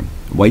somewhere.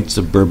 White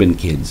suburban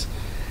kids.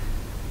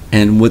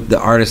 And what the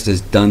artist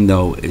has done,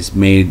 though, is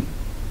made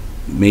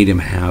him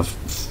have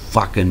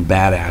fucking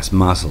badass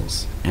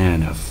muscles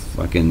and a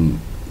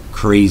fucking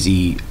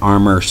crazy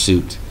armor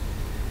suit.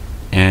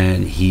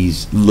 And he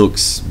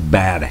looks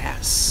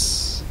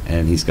badass,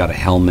 and he's got a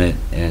helmet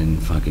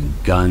and fucking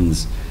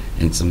guns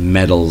and some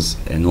medals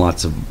and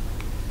lots of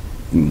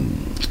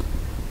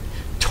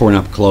torn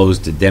up clothes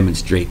to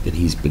demonstrate that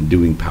he's been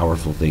doing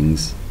powerful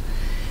things.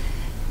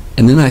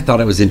 And then I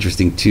thought it was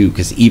interesting too,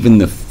 because even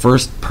the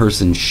first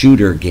person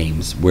shooter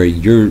games where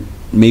you're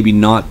maybe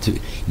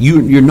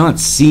you're not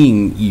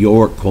seeing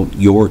your quote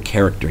your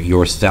character,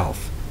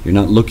 yourself, you're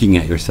not looking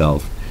at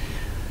yourself.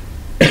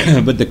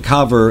 But the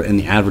cover and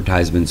the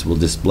advertisements will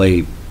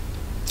display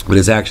what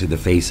is actually the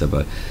face of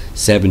a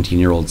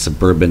 17-year-old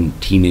suburban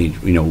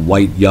teenage,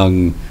 white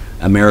young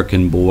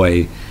American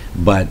boy,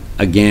 but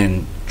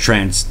again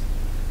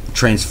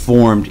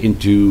transformed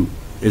into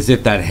as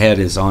if that head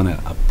is on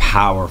a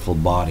powerful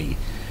body.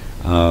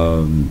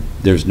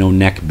 There's no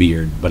neck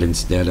beard, but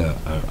instead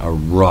a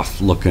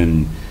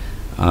rough-looking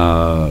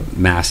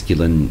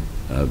masculine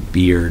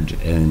beard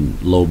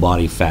and low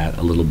body fat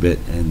a little bit,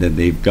 and then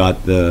they've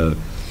got the.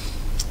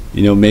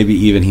 Maybe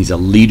even he's a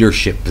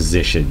leadership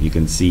position. You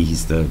can see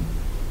he's the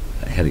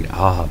head.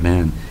 Oh,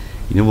 man.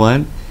 You know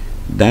what?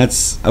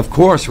 That's, of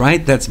course,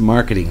 right? That's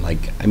marketing.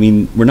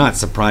 We're not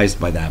surprised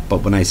by that.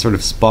 But when I sort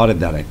of spotted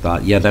that, I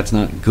thought, yeah, that's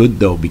not good,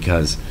 though,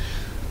 because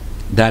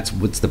that's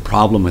what's the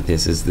problem with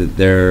this, is that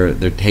they're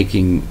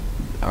taking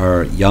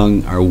our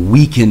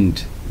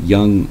weakened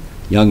young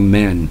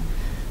men,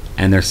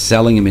 and they're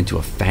selling them into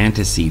a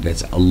fantasy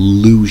that's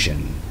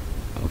illusion,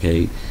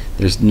 okay?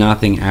 There's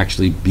nothing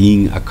actually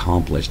being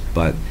accomplished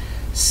but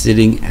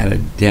sitting at a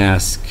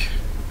desk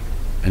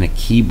and a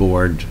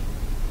keyboard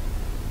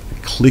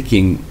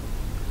clicking.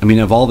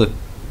 Of all the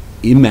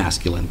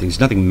immasculine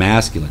things, nothing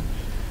masculine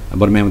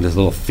about a man with his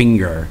little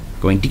finger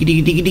going with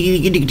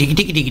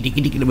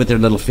their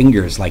little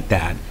fingers like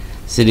that,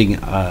 sitting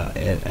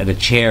at a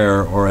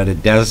chair or at a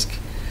desk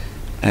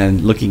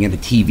and looking at a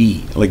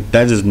TV.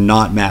 That is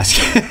not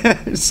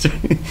masculine.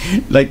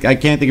 I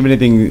can't think of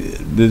anything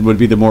that would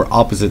be the more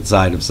opposite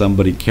side of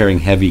somebody carrying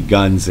heavy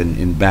guns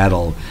in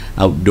battle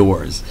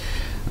outdoors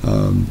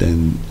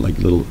than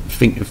little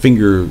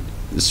finger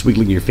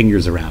swiggling your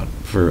fingers around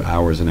for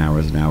hours and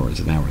hours and hours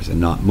and hours and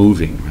not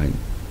moving, right?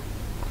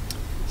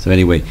 So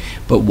anyway,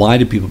 but why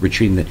do people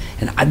retreat that?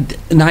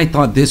 And I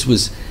thought this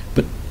was,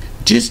 but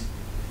just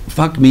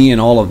fuck me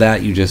and all of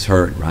that you just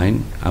heard, right?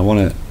 I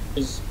want to.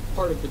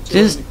 Part of the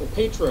tyrannical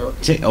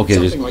patriarchy,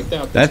 something like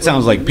that. That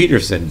sounds like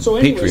Peterson. So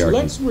anyways, patriarchy.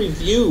 Let's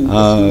review, if you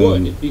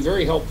would. It'd be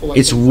very helpful.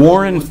 It's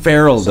Warren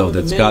Farrell, though,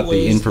 that's got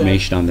the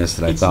information on this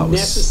that I thought was...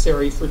 It's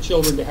necessary for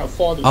children to have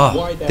fathers.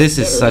 Why that's this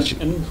is better,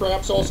 such... And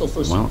perhaps also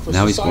for now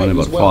society he's going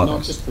about as well, fathers.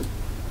 not just for...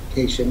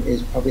 Education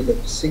is probably the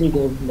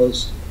single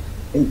most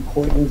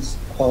important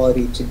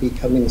quality to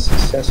becoming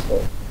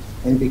successful.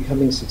 And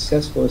becoming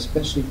successful,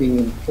 especially being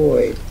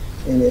employed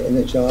in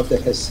a job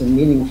that has some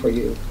meaning for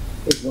you,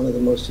 is one of the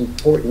most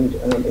important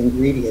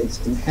ingredients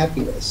in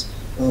happiness,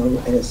 and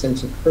a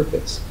sense of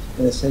purpose,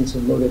 and a sense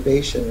of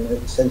motivation, and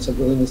a sense of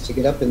willingness to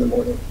get up in the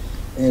morning.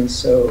 And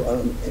so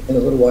in a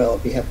little while, I'll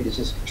be happy to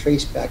just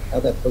trace back how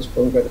that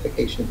postponed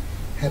gratification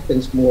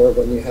happens more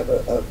when you have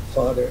a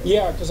father.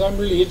 Yeah, because I'm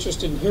really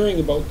interested in hearing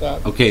about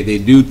that. Okay, they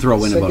do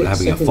throw in about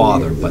having a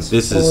father, but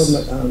this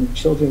is...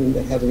 Children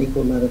that have an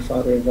equal amount of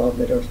father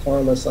involvement are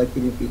far less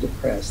likely to be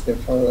depressed. They're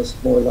far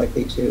more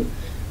likely to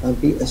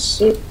be a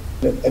certain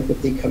of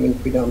empathy coming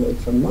predominantly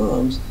from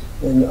moms,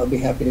 and I'll be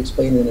happy to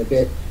explain in a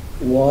bit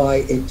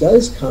why it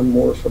does come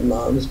more from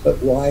moms, but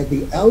why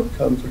the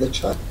outcome for the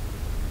child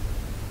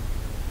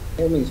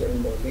families are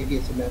more. Maybe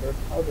it's a matter of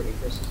poverty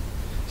versus...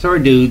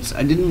 Sorry, dudes,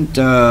 I didn't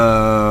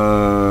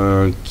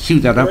cue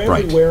that up right. They're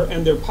everywhere,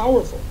 and they're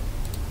powerful.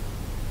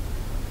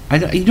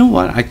 You know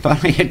what? I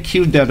thought I had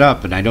queued that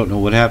up, and I don't know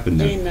what happened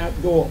there. Gain that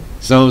goal.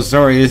 So,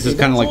 sorry, this is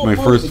kind of like my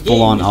first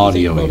full-on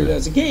audio here. It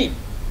as a game.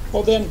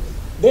 Well, then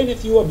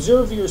if you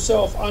observe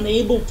yourself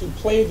unable to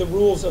play the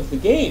rules of the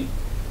game,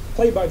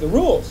 play by the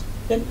rules,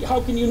 then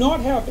how can you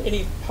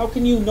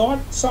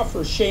not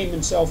suffer shame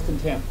and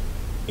self-contempt?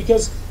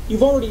 Because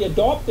you've already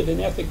adopted an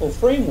ethical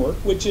framework,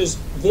 which is,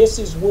 this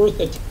is worth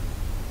it.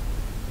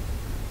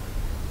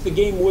 The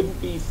game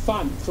wouldn't be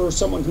fun for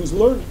someone who's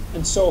learning.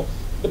 And so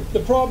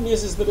the problem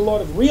is that a lot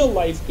of real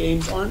life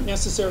games aren't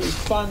necessarily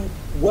fun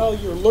while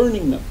you're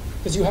learning them,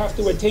 because you have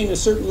to attain a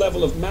certain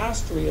level of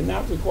mastery, and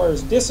that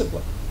requires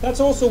discipline. That's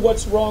also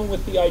what's wrong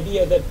with the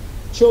idea that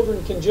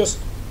children can just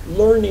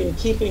learn in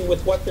keeping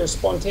with what they're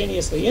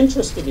spontaneously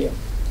interested in.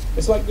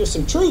 It's like there's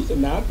some truth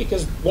in that,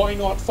 because why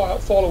not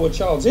follow a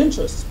child's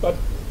interests? But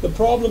the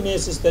problem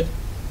is that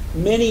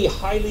many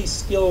highly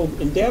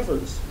skilled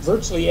endeavors,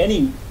 virtually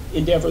any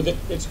endeavor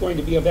that's going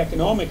to be of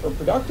economic or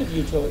productive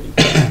utility,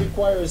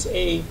 requires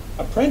a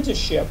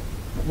apprenticeship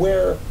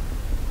where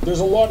there's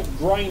a lot of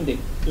grinding,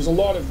 there's a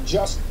lot of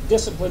just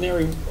discipline.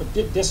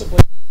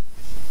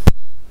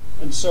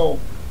 And so,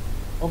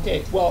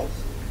 okay, well,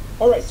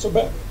 all right, so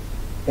back.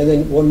 And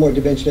then one more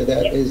dimension of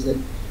that is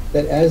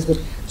that as the...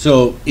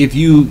 So if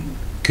you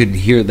could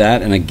hear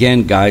that, and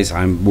again, guys,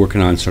 I'm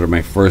working on sort of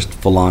my first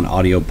full-on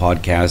audio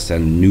podcast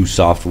and new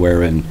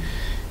software, and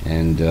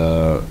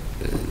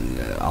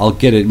I'll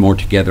get it more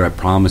together. I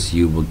promise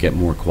you we'll get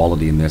more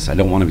quality in this. I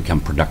don't want to become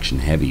production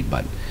heavy,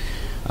 but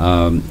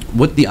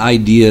what the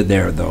idea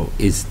there, though,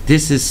 is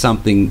this is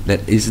something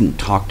that isn't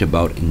talked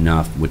about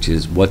enough, which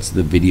is what's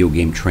the video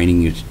game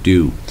training you to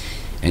do.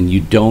 And you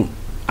don't,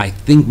 I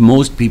think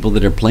most people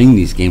that are playing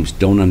these games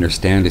don't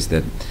understand is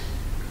that,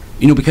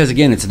 because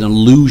again, it's an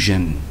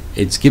illusion.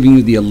 It's giving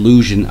you the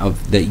illusion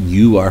of that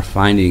you are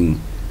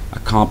finding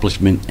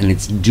accomplishment, and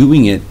it's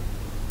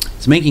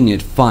making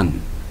it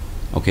fun.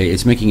 Okay,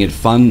 it's making it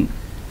fun.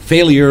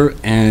 Failure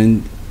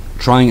and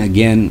trying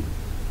again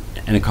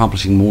and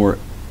accomplishing more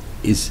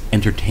is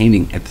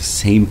entertaining at the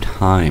same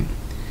time.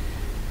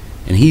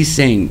 And he's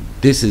saying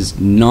this is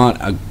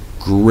not a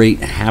great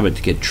habit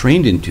to get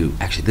trained into.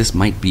 Actually, this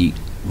might be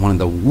one of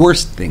the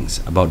worst things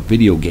about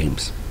video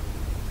games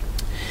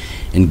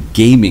and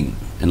gaming.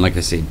 And like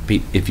I say,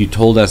 if you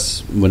told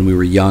us when we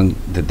were young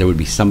that there would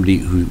be somebody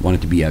who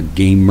wanted to be a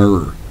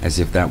gamer, as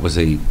if that was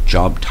a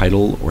job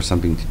title or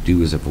something to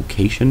do as a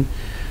vocation,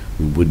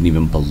 we wouldn't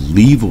even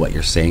believe what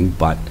you're saying.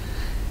 But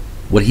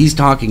what he's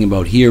talking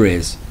about here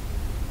is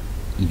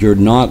you're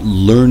not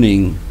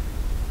learning,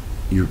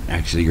 you're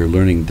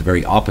learning the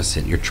very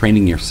opposite. You're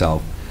training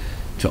yourself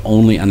to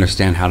only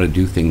understand how to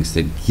do things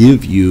that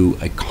give you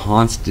a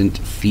constant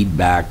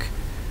feedback.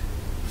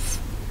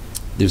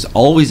 There's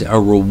always a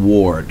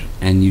reward,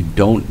 and you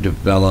don't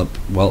develop...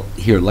 Well,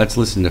 here, let's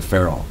listen to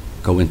Farrell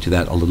go into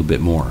that a little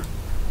bit more.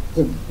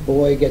 The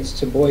boy gets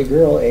to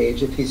boy-girl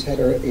age, if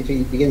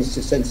he begins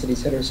to sense that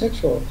he's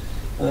heterosexual,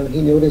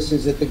 he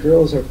notices that the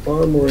girls are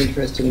far more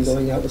interested in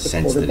going out with the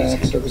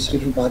quarterbacks or the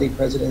student body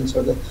presidents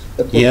or the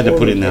he had to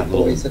put in that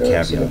little boys that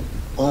are sort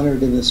of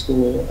honored in the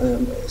school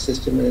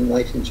system and in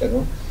life in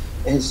general.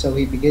 And so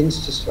he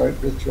begins to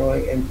start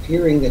withdrawing and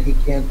fearing that he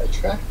can't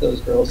attract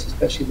those girls,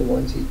 especially the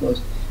ones he's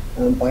most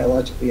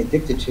biologically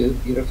addicted to,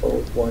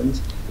 beautiful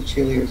ones, the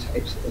cheerleader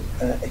types.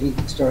 He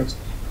starts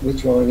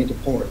withdrawing into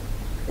porn.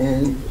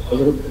 And a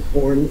little bit of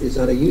porn is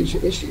not a huge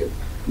issue.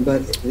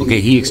 But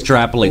he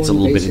extrapolates a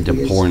little bit into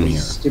porn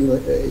here,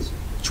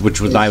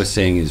 which what I was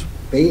saying is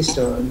based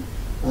on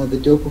the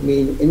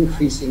dopamine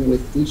increasing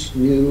with each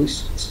new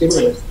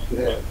stimulus you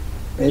have.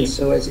 And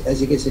so as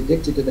he gets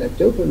addicted to that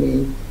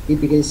dopamine, he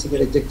begins to get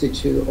addicted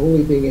to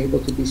only being able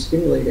to be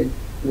stimulated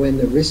when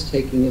the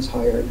risk-taking is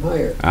higher and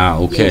higher.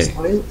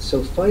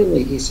 So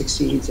finally he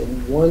succeeds in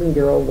one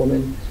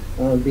woman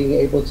being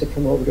able to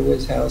come over to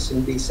his house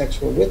and be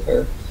sexual with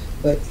her.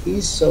 But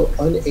he's so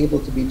unable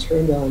to be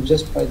turned on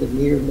just by the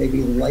mere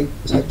maybe light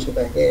touch of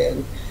a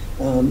hand,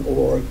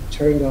 or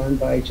turned on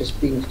by just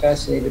being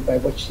fascinated by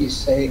what she's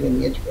saying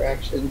in the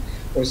interaction,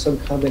 or some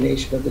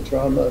combination of the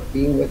drama of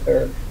being with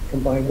her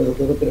combined with a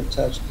little bit of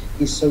touch.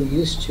 He's so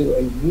used to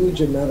a huge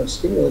amount of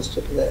stimulus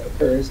that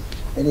occurs,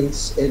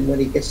 and when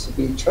he gets to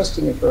be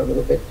trusting of her a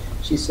little bit,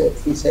 he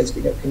says,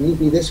 can you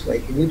be this way?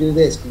 Can you do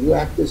this? Can you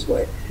act this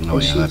way?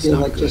 And she feels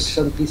like just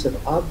some piece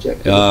of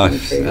object.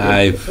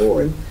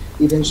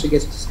 He eventually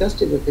gets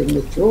disgusted with him,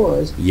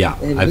 withdraws. Yeah,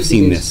 and I've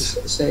seen this.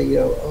 Say,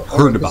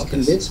 heard about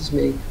this. Convinces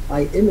me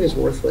I am as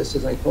worthless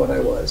as I thought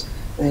I was.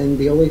 And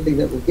the only thing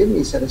that will give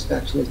me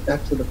satisfaction is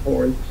back to the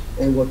porn,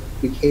 and what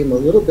became a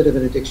little bit of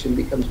an addiction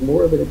becomes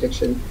more of an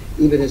addiction,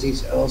 even as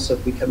he's also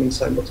becoming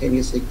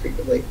simultaneously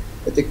frequently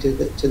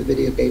addicted to the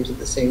video games at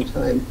the same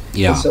time.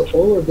 Yeah. And so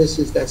all of this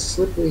is that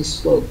slippery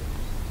slope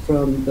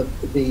from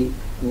the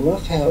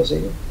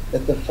roughhousing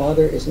that the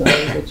father is not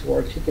able to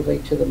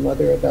articulate to the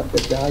mother about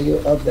the value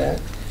of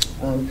that,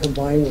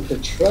 combined with the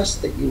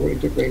trust that you were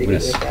integrating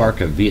With with a that,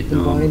 spark of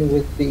Vietnam. combined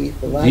with the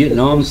lack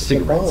Vietnam of the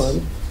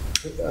cigarettes.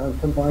 bond,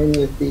 combined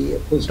with the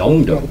Dong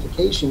postponed dong.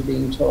 gratification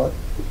being taught,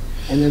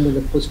 and then when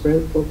the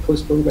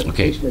postponed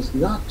gratification is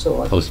not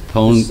taught, the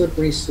Postponed.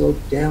 slippery slope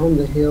down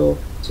the hill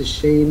to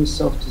shame,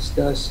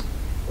 self-disgust,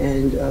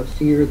 and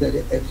fear that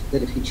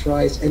if he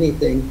tries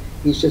anything,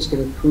 he's just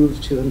going to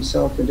prove to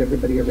himself and to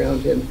everybody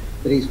around him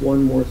that he's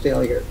one more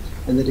failure.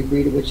 And the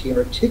degree to which he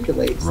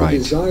articulates Right. the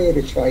desire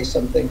to try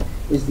something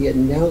is the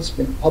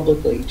announcement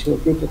publicly to a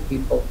group of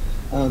people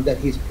that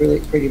he's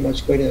pretty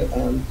much going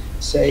to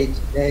say,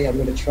 today I'm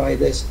going to try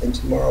this, and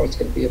tomorrow it's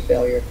going to be a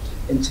failure,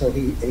 until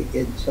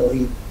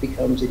he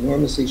becomes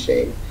enormously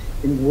shamed.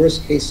 In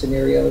worst case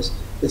scenarios,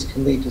 this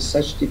can lead to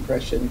such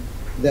depression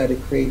that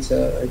it creates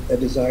a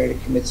desire to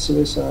commit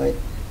suicide.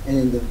 And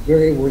in the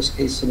very worst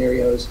case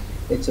scenarios,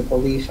 it's a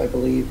belief, I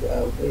believe,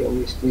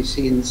 we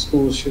see in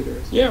school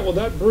shooters. Yeah, well,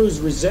 that brews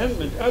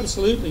resentment.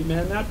 Absolutely,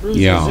 man. That brews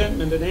Yeah.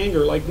 resentment and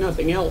anger like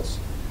nothing else.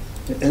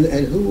 And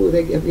who will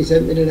they get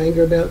resentment and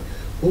anger about?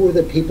 Who are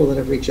the people that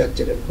have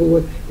rejected him?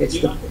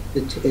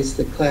 It's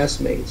the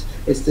classmates,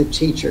 it's the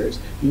teachers.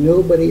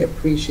 Nobody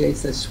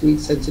appreciates that sweet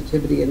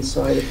sensitivity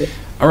inside of it.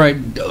 All right,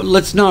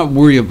 let's not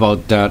worry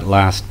about that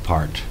last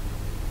part.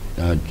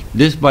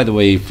 This, by the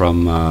way,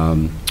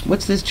 from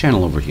what's this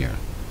channel over here?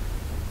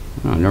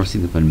 Oh, I've never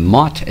seen this one.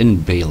 Mott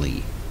and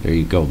Bailey. There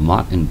you go,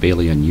 Mott and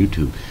Bailey on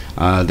YouTube.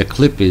 The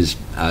clip is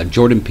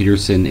Jordan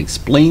Peterson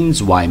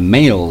explains why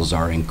males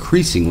are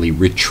increasingly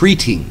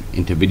retreating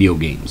into video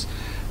games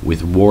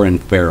with Warren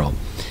Farrell.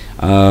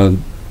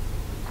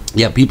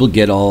 Yeah, people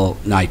get all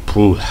night.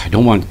 I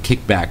don't want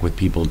kickback with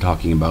people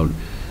talking about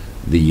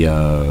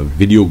the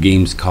video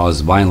games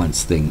cause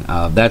violence thing.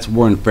 That's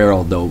Warren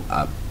Farrell, though.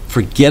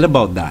 Forget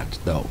about that,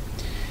 though.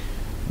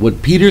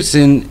 What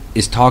Peterson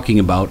is talking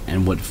about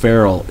and what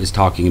Farrell is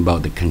talking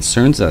about that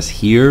concerns us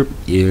here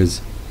is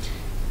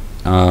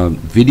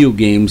video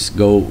games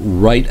go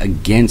right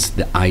against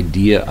the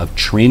idea of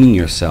training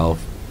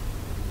yourself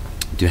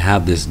to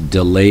have this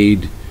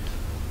delayed.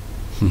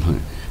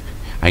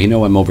 I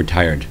know I'm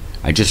overtired.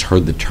 I just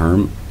heard the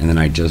term and then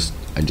I just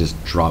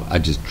dropped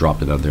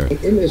it out there.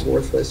 I'm as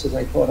worthless as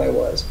I thought I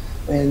was,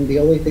 and the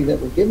only thing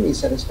that would give me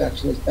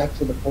satisfaction is back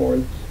to the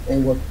porn,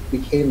 and what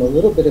became a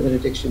little bit of an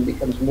addiction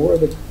becomes more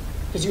of a.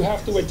 Because you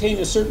have to attain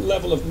a certain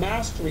level of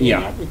mastery, Yeah.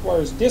 and that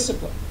requires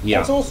discipline. Yeah.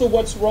 That's also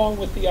what's wrong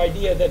with the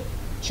idea that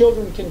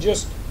children can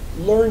just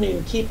learn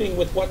in keeping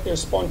with what they're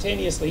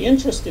spontaneously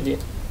interested in.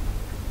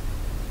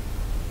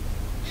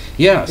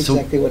 Yeah, so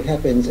Exactly what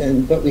happens,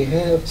 but we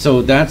have that's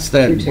through that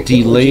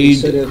technology delayed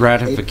sort of a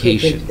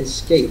gratification. perfect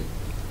escape.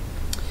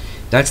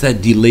 That's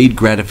that delayed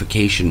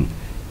gratification,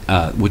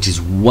 which is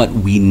what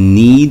we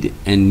need,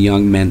 and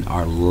young men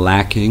are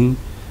lacking.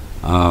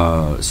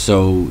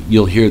 So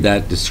you'll hear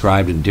that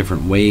described in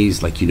different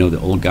ways. Like, the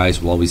old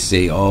guys will always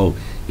say, "Oh,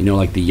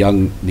 like the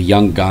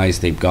young guys,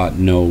 they've got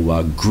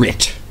no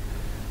grit,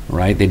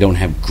 right? They don't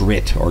have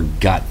grit or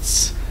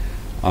guts."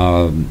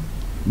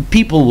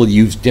 People will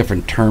use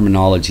different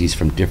terminologies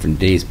from different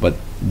days, but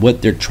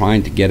what they're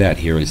trying to get at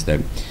here is that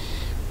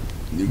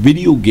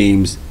video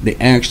games, they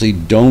actually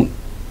don't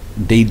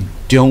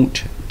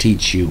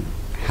teach you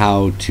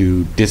how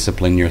to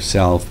discipline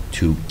yourself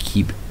to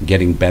keep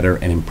getting better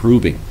and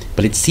improving.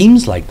 But it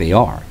seems like they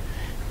are.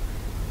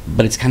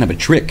 But it's kind of a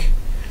trick,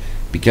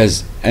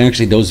 because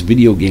actually those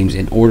video games,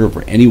 in order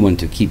for anyone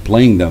to keep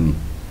playing them,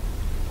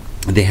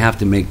 they have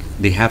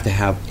to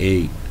have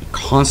a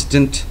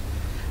constant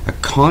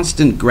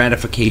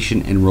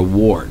gratification and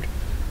reward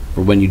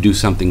for when you do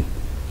something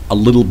a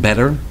little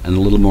better and a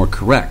little more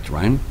correct,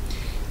 right?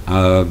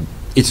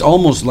 It's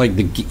almost like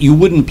you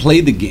wouldn't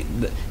play the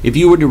game. If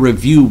you were to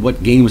review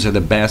what games are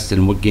the best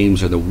and what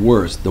games are the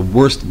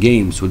worst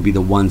games would be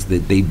the ones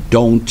that they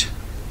don't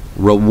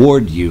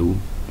reward you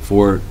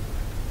for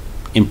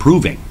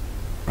improving,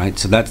 right?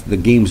 So that's the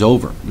game's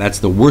over. That's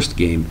the worst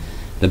game.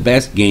 The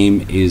best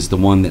game is the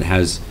one that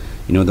has,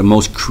 the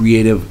most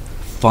creative,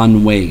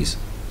 fun ways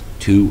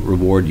to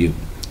reward you.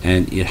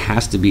 And it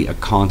has to be a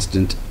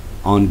constant,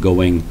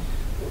 ongoing,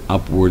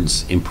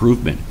 upwards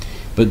improvement.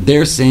 But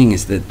they're saying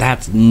is that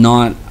that's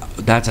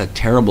a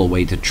terrible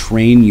way to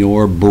train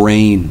your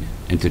brain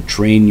and to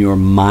train your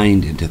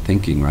mind into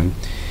thinking, right?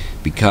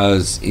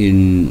 Because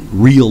in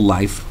real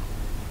life,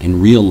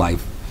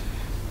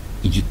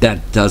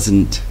 that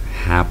doesn't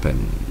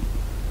happen.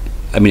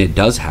 I mean, it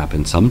does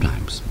happen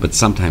sometimes, but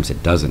sometimes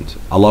it doesn't.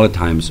 A lot of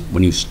times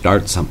when you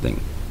start something,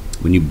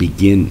 when you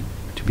begin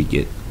to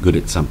get good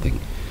at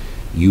something,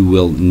 you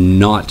will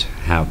not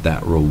have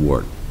that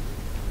reward.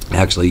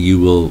 Actually, you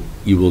will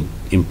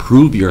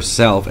improve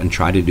yourself and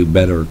try to do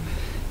better,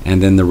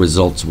 and then the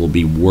results will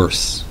be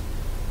worse.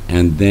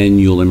 and then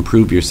you'll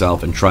improve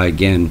yourself and try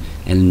again,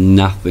 and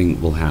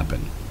nothing will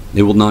happen.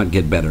 It will not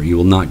get better. You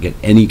will not get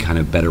any kind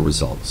of better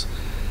results.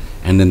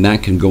 And then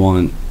that can go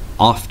on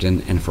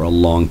often and for a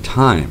long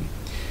time.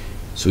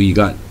 So you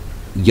got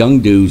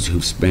young dudes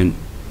who've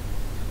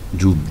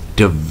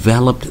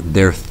developed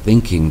their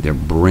thinking. Their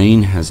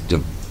brain has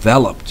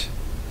developed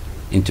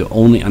into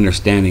only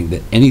understanding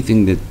that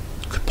anything that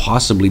could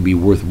possibly be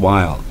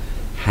worthwhile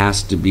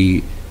has to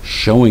be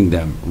showing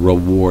them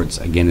rewards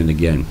again and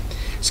again.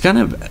 It's kind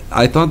of,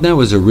 I thought that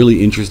was a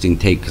really interesting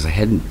take, because I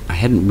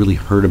hadn't really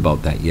heard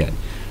about that yet.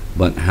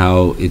 But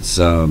how it's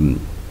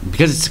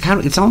because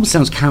it almost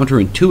sounds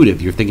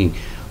counterintuitive. You're thinking,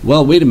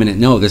 well, wait a minute,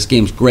 no, this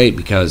game's great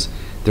because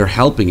they're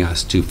helping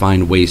us to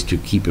find ways to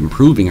keep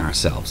improving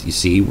ourselves. You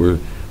see,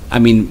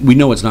 we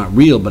know it's not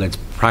real, but it's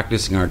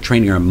practicing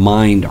training our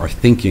mind, our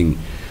thinking.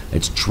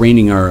 It's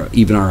training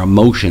even our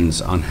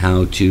emotions on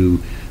how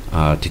to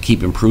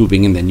keep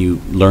improving, and then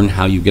you learn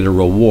how you get a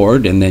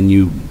reward, and then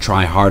you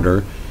try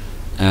harder,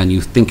 and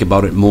you think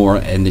about it more,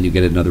 and then you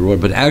get another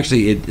reward. But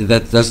actually,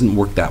 that doesn't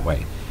work that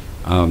way.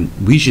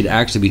 We should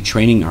actually be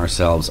training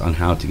ourselves on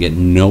how to get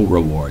no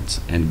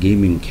rewards, and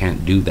gaming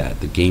can't do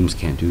that. The games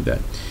can't do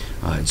that.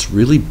 It's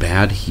really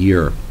bad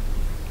here.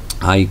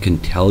 I can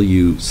tell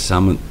you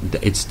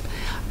it's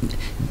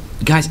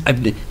guys. By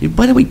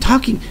the way,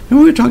 remember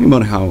we were talking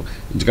about how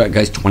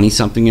guys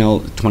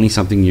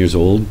 20-something years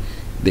old,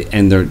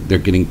 and they're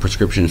getting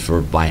prescriptions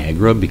for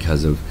Viagra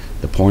because of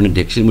the porn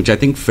addiction, which I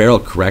think Farrell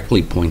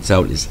correctly points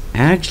out is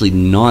actually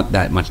not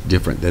that much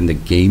different than the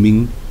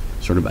gaming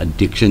sort of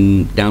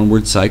addiction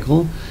downward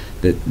cycle.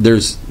 That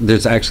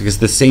there's actually, it's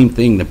the same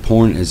thing. The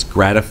porn is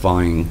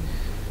gratifying.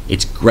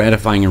 It's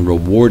gratifying and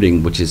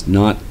rewarding, which is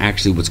not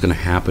actually what's going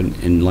to happen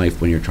in life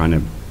when you're trying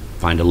to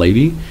find a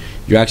lady.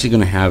 You're actually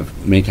going to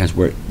have many times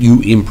where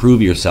you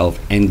improve yourself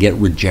and get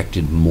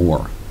rejected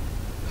more,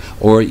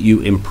 or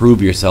you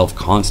improve yourself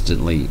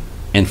constantly,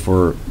 and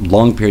for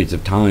long periods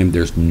of time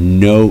there's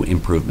no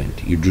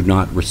improvement. You do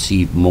not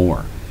receive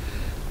more.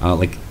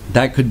 Like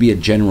that could be a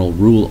general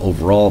rule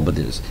overall, but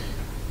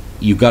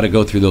you've got to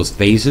go through those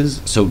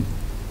phases. So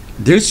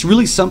there's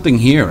really something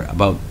here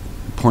about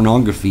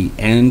pornography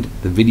and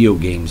the video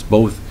games,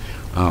 both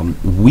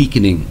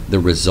weakening the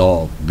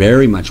resolve,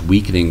 very much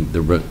weakening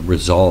the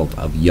resolve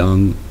of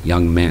young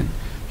men.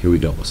 Here we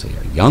go. We'll say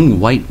young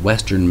white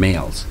Western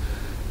males.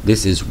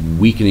 This is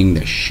weakening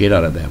the shit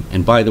out of them.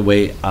 And by the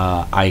way,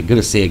 I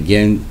gotta say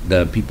again,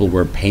 the people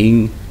were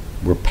paying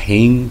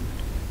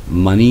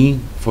money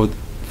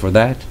for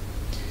that.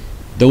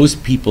 Those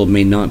people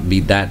may not be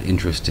that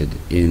interested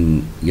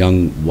in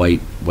young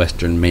white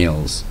Western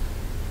males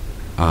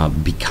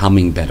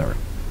becoming better.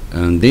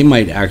 And they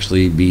might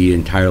actually be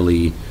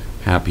entirely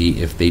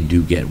happy if they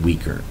do get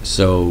weaker.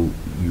 So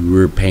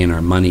we're paying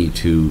our money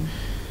to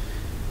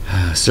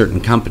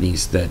certain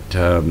companies that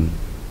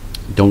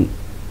don't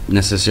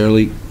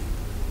necessarily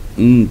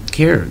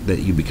care that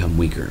you become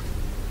weaker,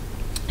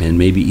 and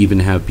maybe even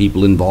have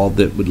people involved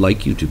that would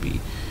like you to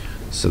be.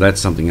 So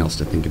that's something else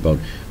to think about.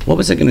 What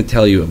was I going to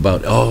tell you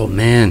about? Oh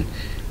man,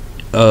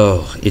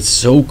 it's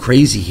so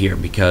crazy here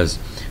because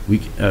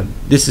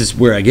this is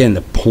where again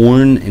the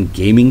porn and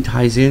gaming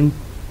ties in.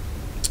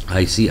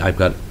 I've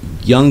got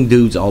young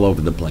dudes all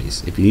over the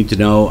place. If you need to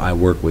know, I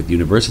work with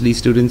university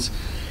students,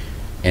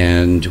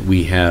 and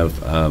we have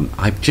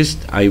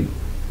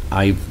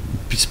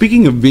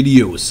speaking of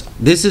videos,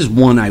 this is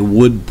one I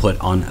would put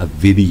on a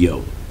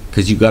video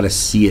because you got to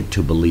see it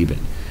to believe it.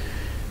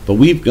 But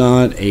we've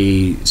got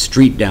a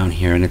street down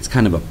here, and it's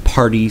kind of a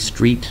party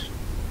street.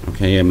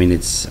 Okay, I mean it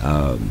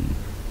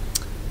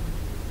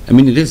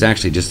is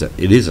actually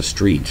it is a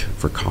street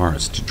for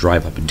cars to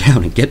drive up and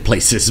down and get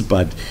places.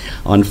 But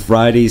on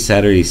Friday,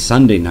 Saturday,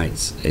 Sunday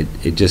nights,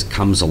 it just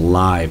comes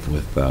alive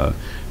with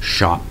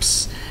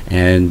shops,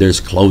 and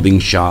there's clothing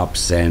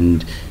shops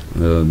and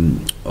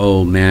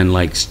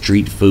like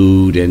street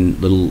food and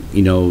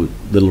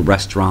little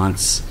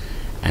restaurants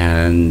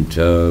and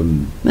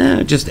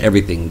just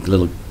everything,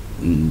 little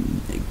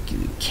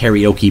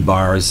karaoke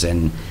bars,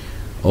 and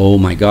oh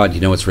my god,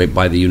 it's right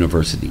by the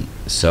university.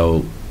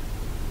 So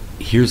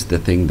here's the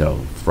thing though,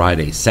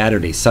 Friday,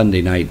 Saturday,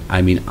 Sunday night,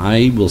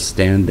 I will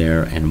stand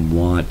there and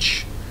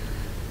watch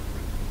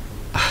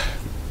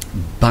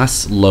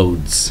bus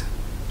loads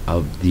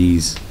of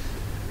these.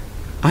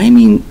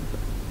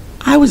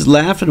 I was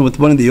laughing with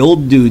one of the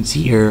old dudes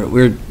here.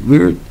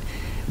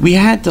 We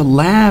had to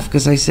laugh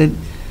because I said,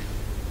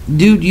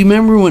 dude, you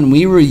remember when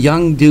we were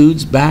young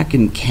dudes back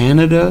in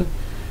Canada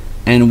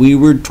and we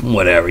were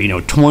 20,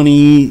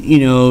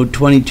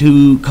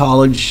 22,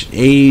 college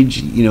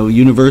age,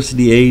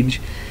 university age?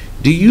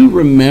 Do you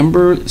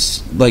remember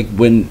like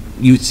when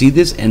you see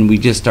this? And we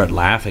just start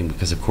laughing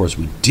because of course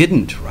we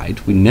didn't,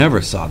 right? We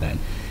never saw that.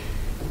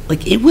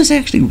 Like, it was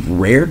actually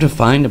rare to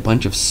find a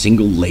bunch of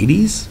single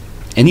ladies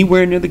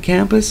anywhere near the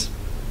campus,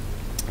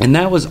 and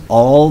that was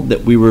all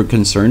that we were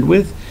concerned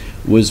with,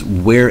 was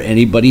where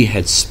anybody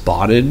had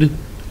spotted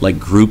like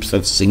groups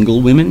of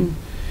single women.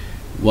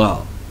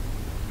 Well,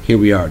 here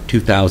we are,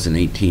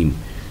 2018.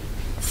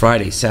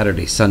 Friday,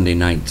 Saturday, Sunday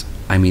night.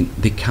 I mean,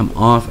 they come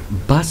off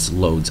bus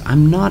loads.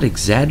 I'm not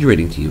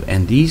exaggerating to you.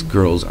 And these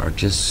girls are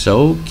just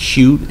so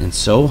cute and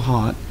so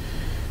hot.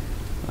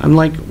 I'm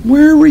like,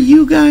 where were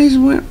you guys?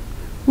 Where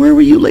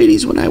were you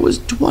ladies when I was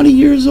 20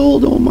 years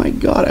old? Oh my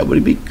God, I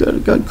would be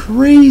gone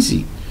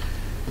crazy.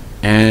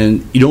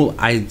 And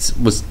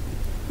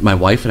my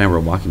wife and I were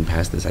walking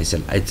past this. I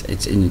said,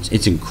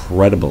 it's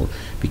incredible,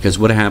 because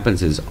what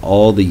happens is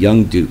all the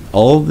young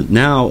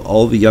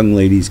young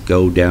ladies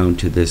go down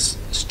to this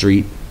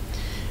street,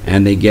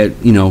 and they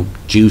get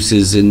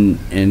juices and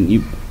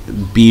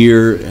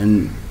beer,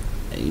 and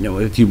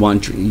if you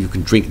want, you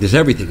can drink. There's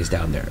everything is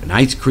down there, and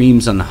ice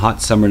creams on the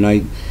hot summer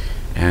night,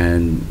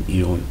 and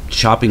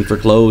shopping for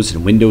clothes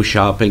and window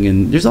shopping,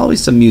 and there's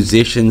always some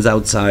musicians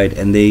outside,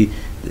 and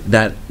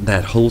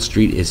that whole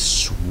street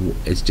it's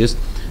just,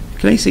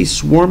 can I say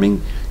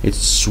swarming? It's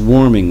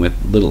swarming with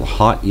little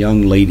hot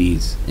young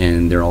ladies,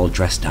 and they're all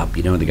dressed up.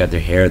 They got their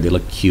hair, they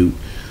look cute.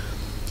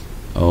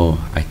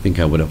 Oh, I think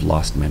I would have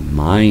lost my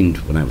mind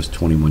when I was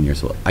 21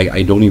 years old.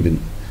 I don't even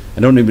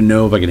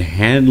know if I could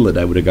handle it.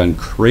 I would have gone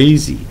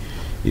crazy,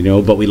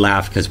 but we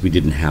laughed because we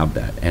didn't have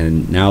that.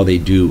 And now they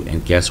do,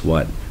 and guess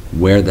what?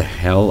 Where the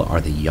hell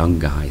are the young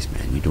guys,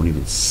 man? You don't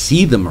even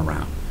see them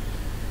around.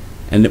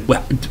 And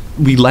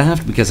we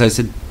laughed because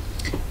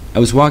I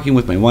was walking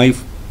with my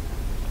wife,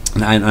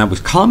 and I was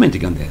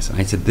commenting on this. And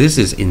I said, this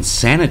is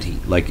insanity.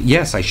 Like,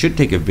 yes, I should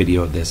take a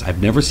video of this.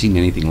 I've never seen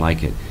anything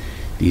like it.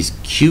 These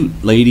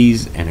cute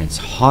ladies, and it's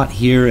hot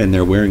here, and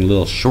they're wearing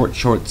little short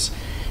shorts.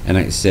 And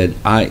I said,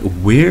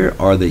 where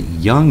are the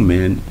young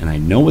men? And I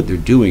know what they're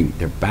doing.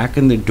 They're back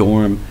in the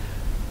dorm,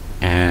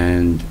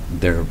 and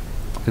they're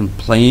fucking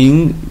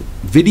playing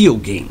video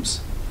games,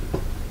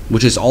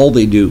 which is all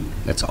they do.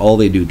 That's all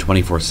they do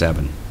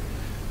 24/7.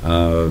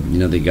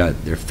 They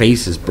got their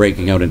faces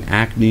breaking out in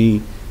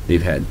acne.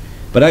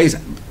 But I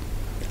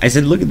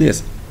said, look at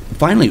this.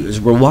 Finally,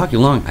 as we're walking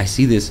along, I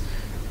see this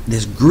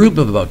group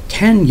of about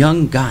 10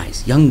 young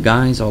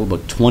guys, all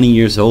about 20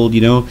 years old.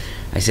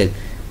 I said,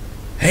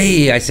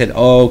 hey,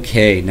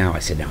 okay, now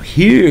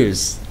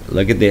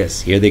look at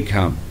this. Here they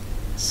come.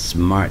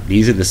 Smart.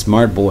 These are the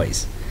smart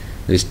boys.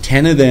 There's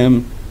 10 of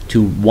them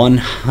to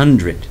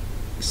 100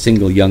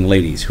 single young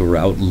ladies who are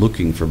out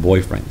looking for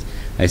boyfriends.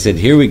 I said,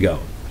 here we go.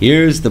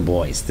 Here's the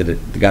boys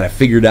that got it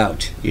figured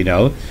out,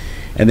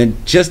 And then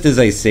just as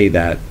I say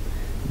that,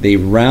 they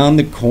round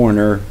the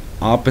corner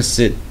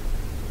opposite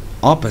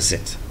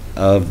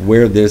of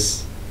where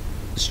this,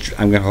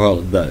 I'm going to call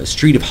it the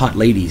Street of Hot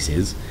Ladies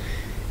is.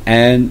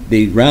 And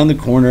they round the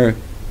corner,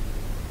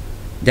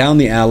 down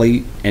the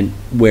alley, and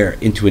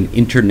into an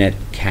internet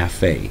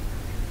cafe,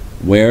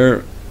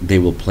 where they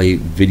will play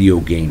video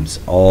games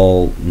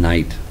all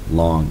night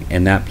long.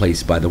 And that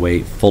place, by the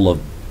way, full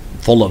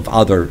of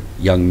other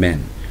young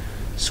men,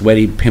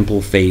 sweaty,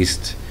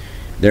 pimple-faced.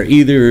 They're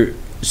either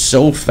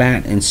so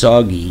fat and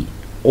soggy,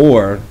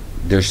 or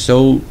they're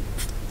so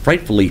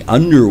frightfully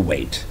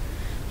underweight.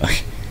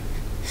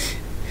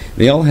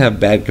 They all have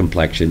bad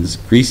complexions,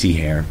 greasy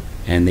hair,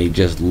 and they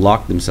just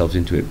lock themselves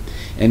into it.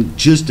 And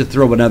just to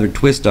throw another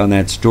twist on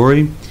that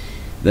story,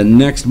 the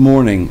next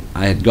morning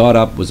I had got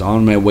up, was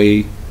on my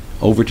way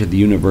over to the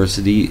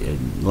university.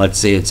 Let's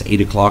say it's 8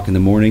 o'clock in the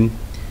morning.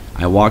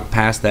 I walk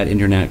past that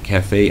internet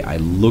cafe, I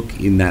look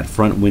in that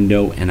front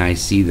window, and I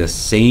see the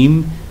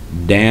same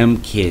damn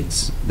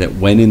kids that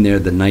went in there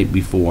the night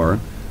before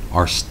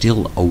are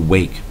still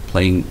awake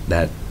playing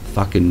that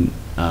fucking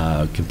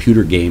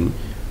computer game.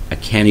 I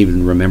can't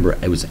even remember.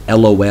 It was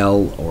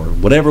LOL or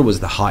whatever was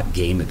the hot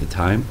game at the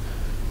time.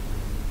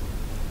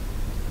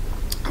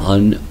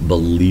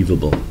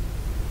 Unbelievable.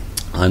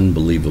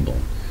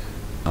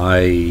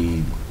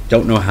 I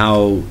don't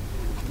know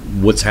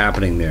what's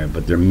happening there,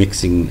 but they're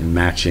mixing and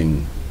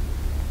matching.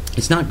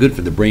 It's not good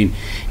for the brain.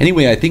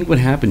 Anyway, I think what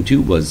happened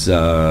too was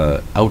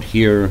out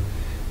here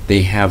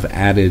they have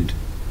added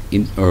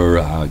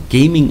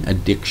gaming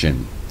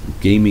addiction,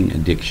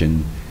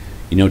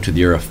 to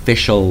their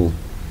official,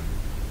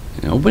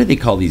 what do they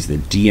call these? The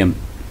DM.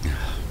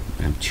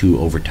 I'm too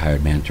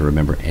overtired, man, to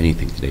remember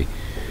anything today.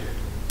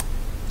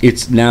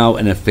 It's now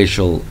an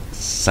official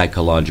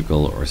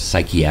psychological or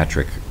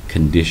psychiatric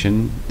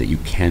condition that you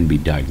can be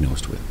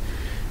diagnosed with,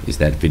 is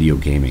that video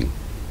gaming.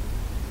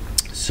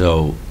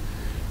 So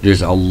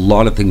there's a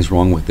lot of things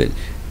wrong with it.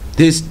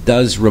 This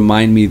does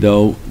remind me,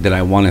 though, that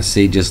I want to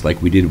say, just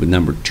like we did with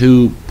number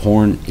 2,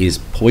 porn is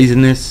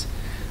poisonous.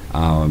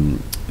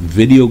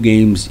 Video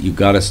games, you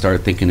got to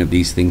start thinking of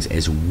these things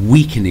as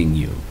weakening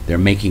you. They're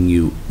making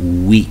you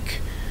weak.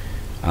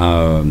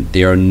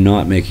 They are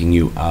not making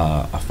you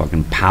a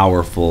fucking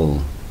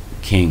powerful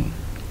king.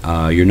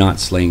 You're not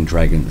slaying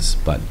dragons,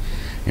 but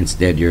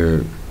instead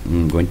you're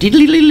going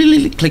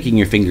clicking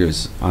your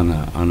fingers on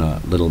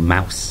a little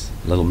mouse,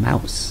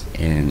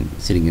 and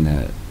sitting in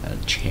a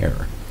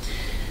chair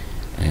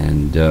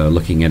and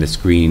looking at a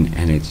screen,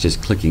 and it's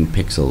just clicking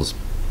pixels.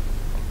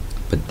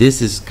 But this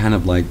is kind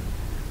of like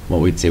what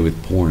we'd say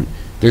with porn.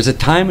 There's a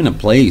time and a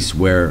place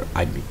where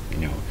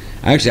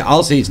actually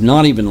I'll say it's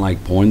not even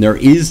like porn. There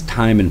is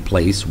time and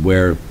place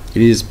where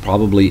it is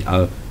probably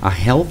a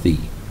healthy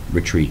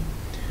retreat.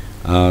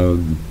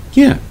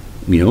 Yeah,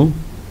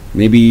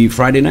 maybe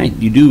Friday night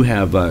you do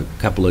have a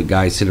couple of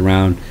guys sit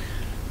around.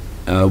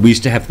 We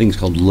used to have things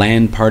called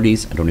LAN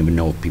parties. I don't even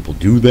know if people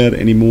do that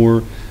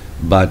anymore,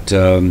 but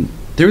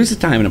there is a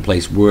time and a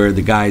place where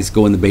the guys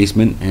go in the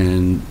basement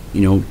and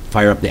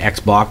fire up the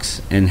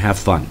Xbox and have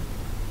fun.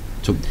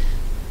 So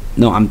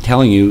no, I'm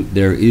telling you,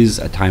 there is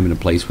a time and a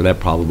place where that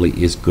probably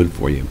is good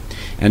for you,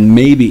 and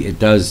maybe it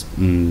does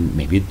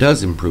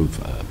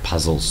improve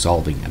puzzle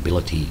solving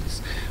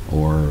abilities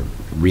or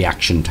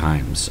reaction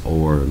times,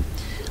 or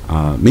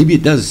maybe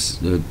it does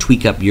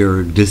tweak up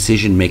your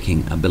decision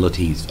making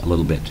abilities a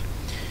little bit.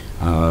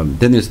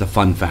 Then there's the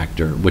fun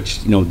factor, which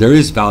there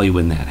is value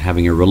in that,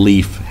 having a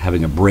relief,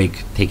 having a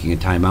break, taking a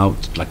time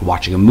out, like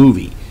watching a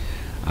movie.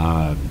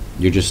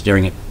 You're just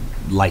staring at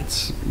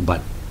lights,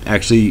 but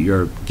actually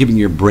you're giving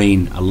your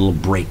brain a little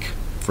break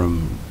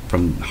from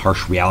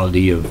harsh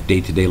reality of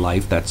day-to-day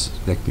life. But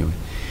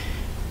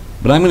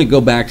I'm going to go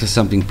back to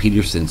something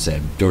Peterson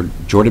said.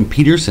 Jordan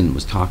Peterson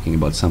was talking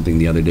about something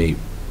the other day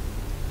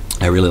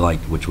I really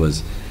liked, which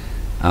was,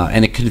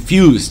 and it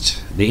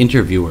confused the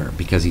interviewer,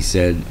 because he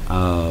said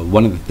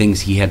one of the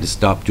things he had to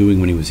stop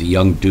doing when he was a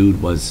young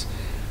dude was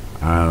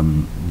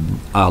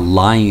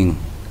lying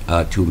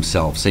to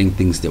himself, saying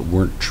things that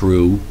weren't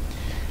true.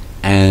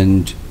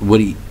 And what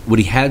he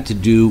had to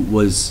do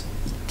was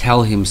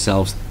tell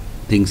himself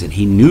things that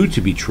he knew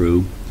to be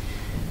true,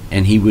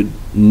 and he would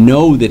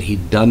know that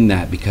he'd done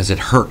that because it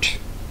hurt.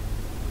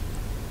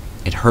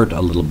 It hurt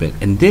a little bit,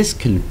 and this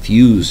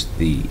confused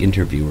the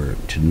interviewer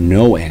to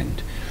no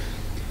end.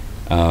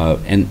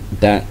 And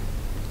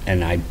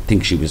I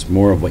think she was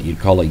more of what you'd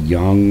call a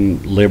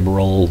young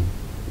liberal.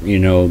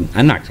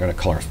 I'm not going to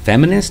call her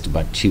feminist,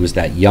 but she was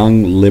that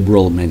young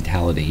liberal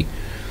mentality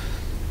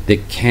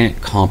that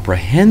can't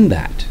comprehend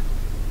that.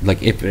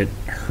 Like, if it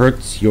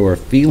hurts your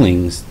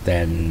feelings,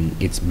 then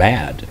it's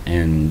bad,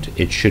 and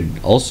it should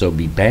also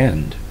be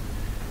banned.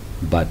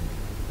 But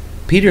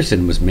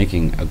Peterson was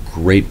making a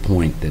great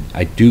point that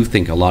I do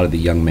think a lot of the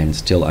young men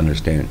still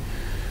understand,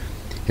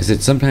 is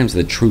that sometimes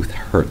the truth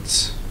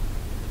hurts.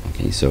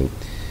 Okay, so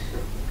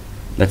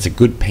that's a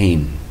good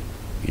pain.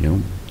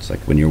 It's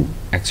like when you're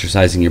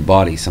exercising your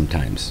body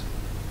sometimes,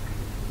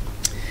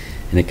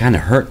 and it kind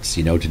of hurts,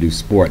 to do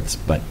sports,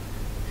 but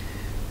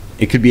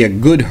it could be a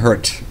good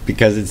hurt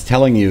because it's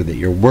telling you that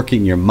you're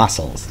working your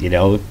muscles,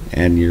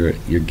 and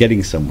you're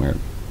getting somewhere.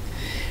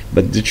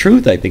 But the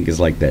truth, I think, is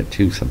like that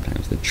too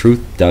sometimes. The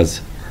truth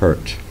does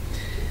hurt.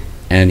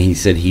 And he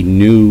said he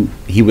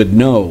would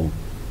know.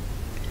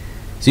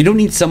 So you don't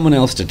need someone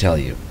else to tell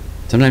you.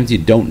 Sometimes you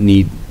don't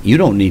need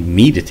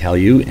me to tell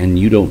you, and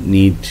you don't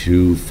need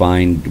to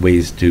find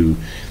ways to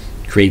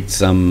create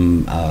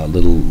some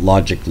little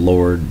logic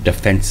lord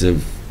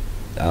defensive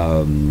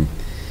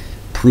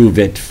prove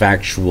it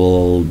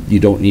factual. You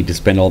don't need to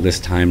spend all this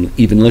time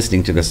even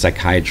listening to the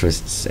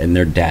psychiatrists and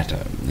their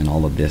data and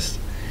all of this.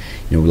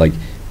 Like,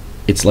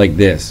 it's like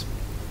this.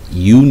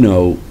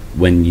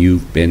 When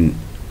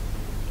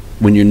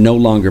you're no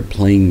longer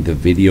playing the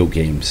video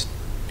games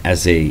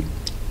as a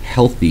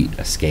healthy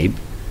escape,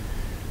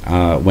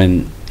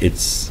 when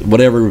it's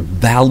whatever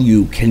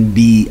value can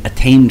be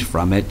attained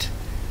from it,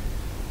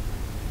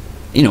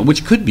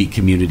 which could be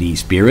community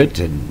spirit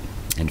and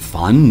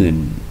fun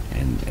and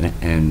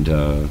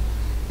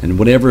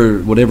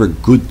whatever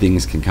good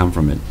things can come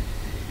from it.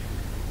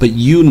 But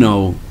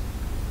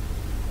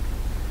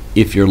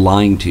if you're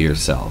lying to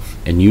yourself,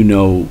 and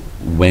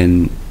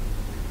when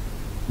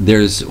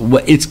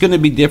it's going to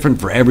be different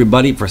for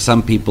everybody. For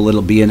some people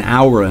it'll be an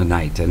hour a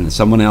night, and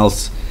someone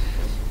else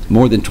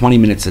more than 20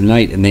 minutes a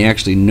night, and they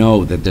actually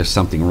know that there's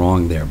something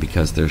wrong there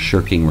because they're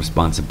shirking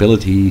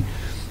responsibility,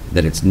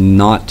 that it's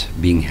not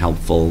being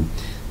helpful,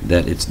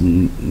 that it's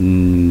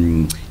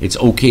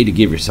okay to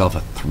give yourself a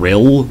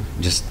thrill.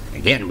 Just,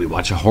 again, we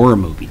watch a horror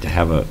movie to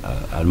have an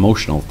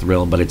emotional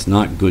thrill, but it's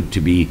not good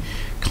to be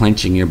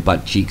clenching your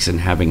butt cheeks and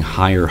having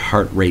higher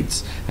heart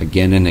rates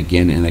again and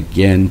again and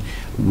again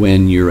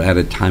when you're at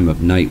a time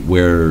of night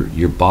where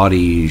your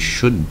body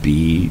should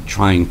be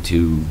trying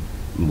to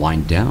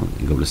wind down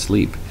and go to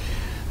sleep.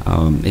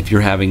 If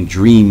you're having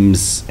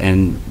dreams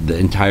and the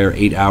entire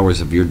 8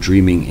 hours of your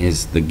dreaming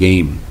is the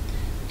game,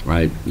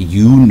 right?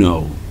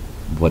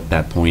 What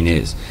that point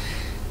is,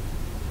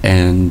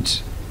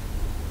 and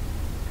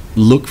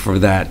look for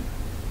that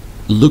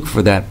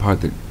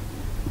part that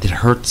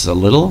hurts a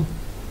little,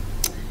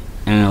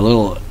 and a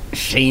little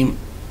shame.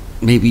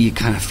 Maybe you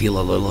kind of feel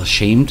a little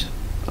ashamed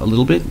a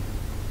little bit.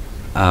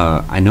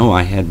 I know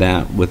I had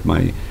that with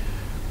my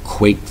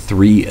Quake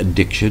 3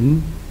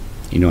 addiction.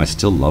 I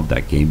still love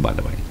that game, by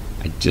the way.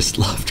 I just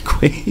loved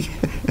Quake.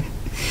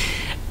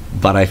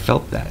 But I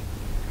felt that,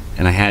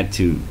 and I had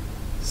to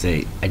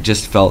say, I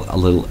just felt a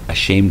little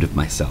ashamed of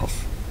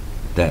myself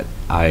that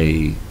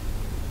I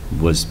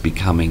was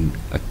becoming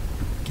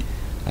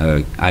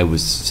I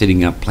was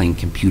sitting up playing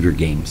computer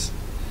games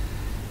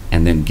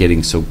and then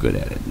getting so good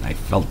at it, and I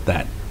felt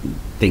that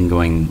thing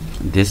going,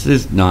 this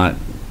is not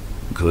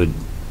good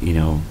you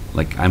know,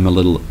 like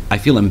I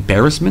feel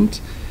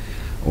embarrassment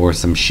or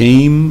some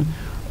shame,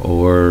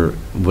 or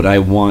would I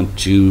want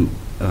to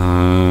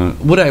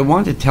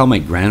tell my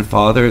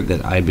grandfather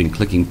that I've been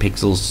clicking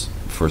pixels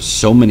for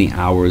so many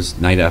hours,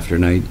 night after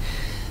night,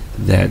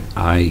 that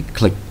I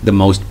clicked the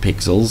most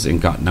pixels and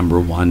got number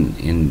one?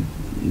 And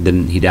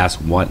then he'd ask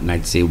what, and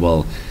I'd say,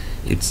 well,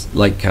 it's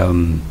like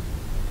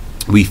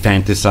we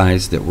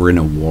fantasize that we're in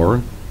a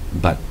war,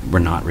 but we're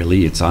not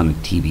really. It's on a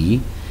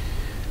TV.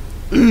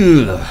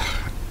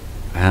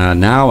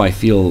 Now I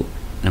feel,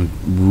 and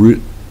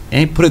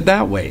put it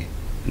that way,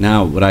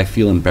 now would I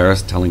feel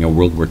embarrassed telling a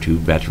World War II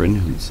veteran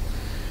who's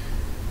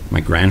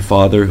my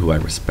grandfather, who I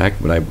respect,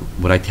 would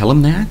I tell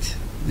him that?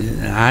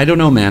 I don't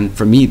know, man.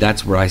 For me,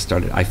 that's where I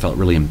started. I felt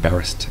really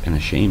embarrassed and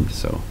ashamed,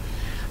 so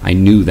I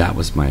knew that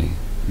was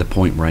the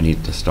point where I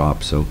needed to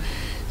stop.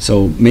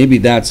 So maybe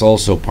that's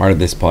also part of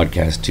this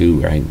podcast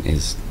too, right?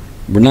 Is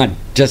we're not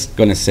just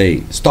going to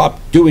say stop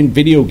doing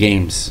video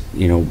games.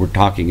 You know, we're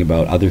talking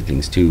about other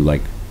things too,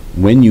 like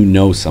when you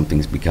know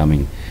something's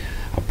becoming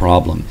a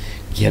problem,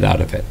 get out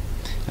of it.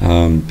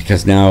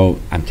 Because now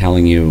I'm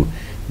telling you,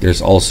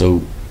 there's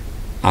also,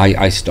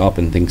 I stop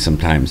and think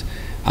sometimes,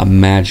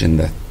 imagine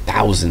the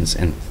thousands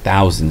and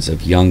thousands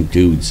of young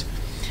dudes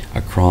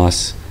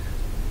across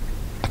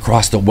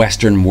the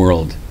Western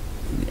world,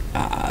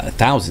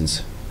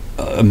 thousands,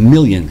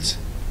 millions.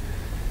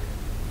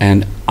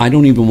 And I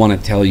don't even want to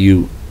tell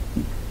you,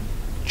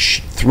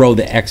 throw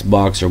the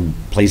Xbox or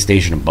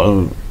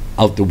PlayStation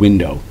out the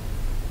window.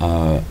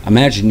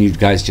 Imagine you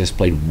guys just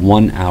played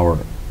 1 hour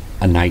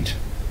a night,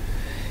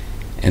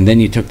 and then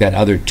you took that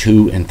other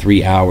 2 and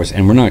 3 hours,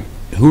 and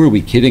who are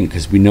we kidding?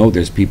 Because we know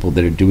there's people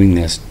that are doing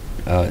this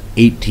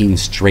 18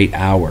 straight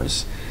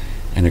hours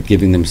and are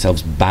giving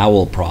themselves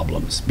bowel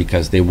problems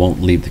because they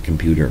won't leave the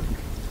computer.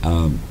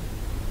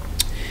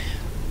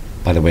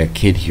 By the way, a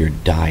kid here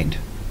died.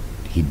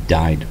 He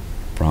died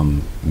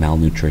from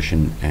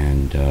malnutrition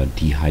and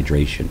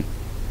dehydration,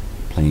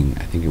 playing,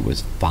 I think it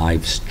was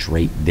 5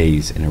 straight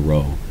days in a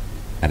row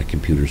at a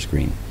computer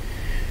screen.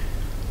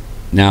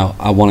 Now,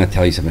 I want to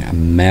tell you something.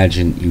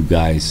 Imagine you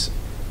guys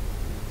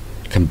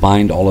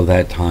combined all of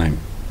that time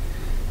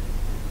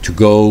to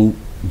go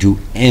do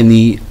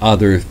any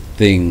other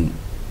thing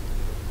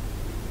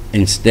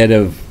instead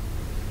of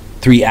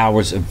 3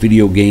 hours of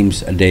video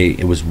games a day.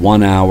 It was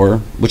 1 hour,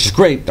 which is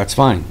great. That's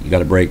fine. You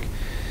got a break.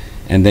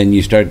 And then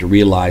you started to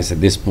realize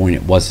at this point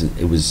it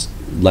was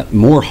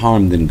more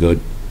harm than good.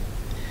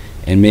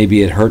 And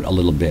maybe it hurt a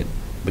little bit,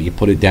 but you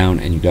put it down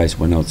and you guys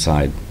went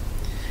outside.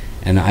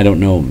 And I don't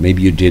know,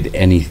 maybe you did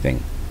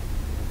anything.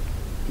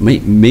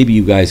 Maybe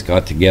you guys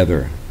got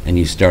together and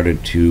you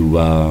started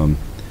to,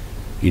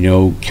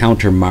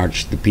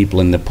 counter-march the people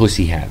in the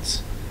pussy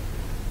hats.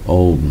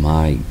 Oh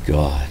my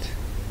God.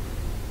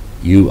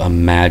 You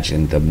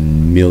imagine the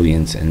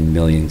millions and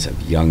millions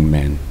of young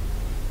men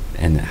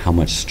and how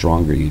much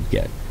stronger you'd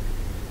get.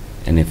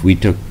 And if we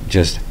took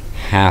just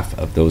half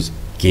of those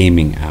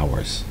gaming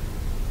hours,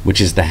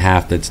 which is the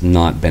half that's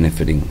not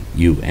benefiting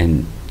you,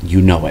 and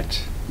you know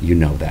it. You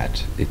know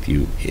that. If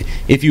you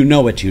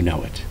know it, you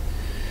know it.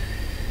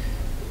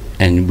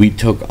 And we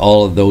took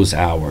all of those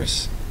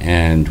hours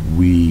and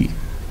we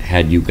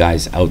had you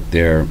guys out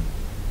there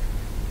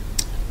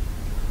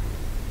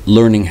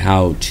learning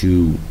how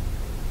to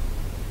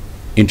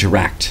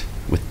interact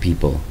with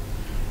people,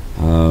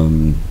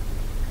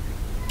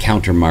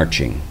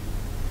 counter-marching,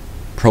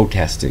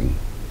 protesting,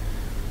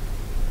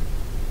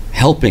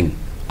 helping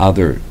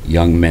other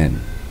young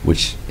men,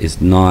 which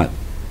is not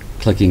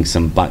clicking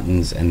some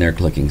buttons and they're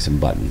clicking some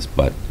buttons,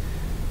 but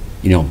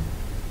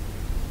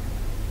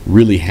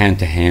really hand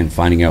to hand,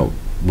 finding out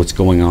what's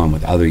going on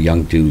with other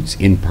young dudes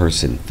in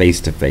person,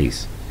 face to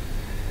face.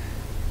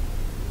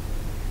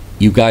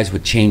 You guys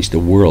would change the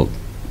world.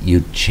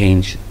 You'd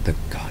change the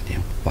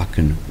goddamn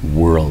fucking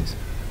world,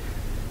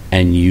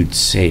 and you'd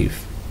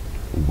save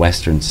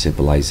Western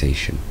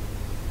civilization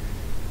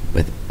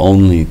with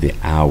only the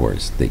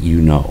hours that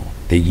you know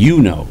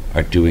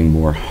are doing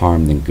more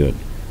harm than good.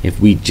 If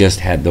we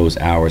just had those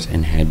hours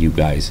and had you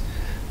guys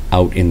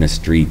out in the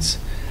streets,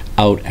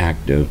 out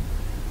active,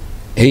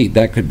 hey,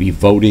 that could be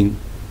voting,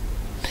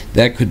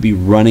 that could be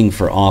running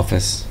for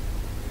office,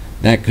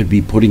 that could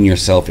be putting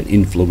yourself in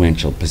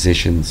influential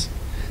positions,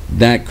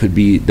 that could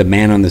be the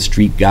man on the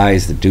street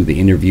guys that do the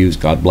interviews,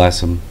 God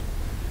bless them,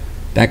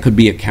 that could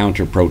be a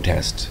counter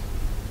protest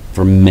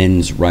for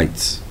men's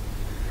rights.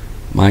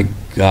 My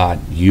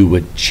God, you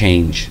would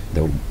change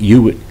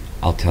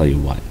I'll tell you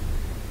what.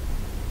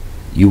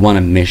 You want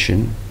a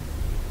mission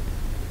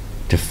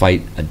to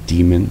fight a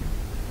demon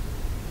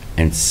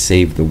and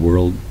save the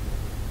world?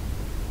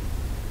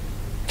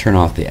 Turn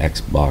off the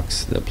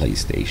Xbox, the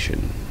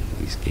PlayStation,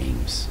 these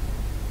games.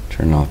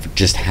 Turn off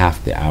just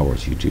half the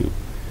hours you do.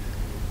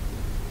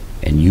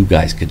 And you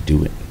guys could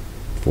do it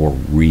for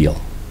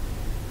real.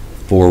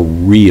 For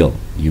real,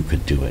 you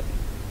could do it.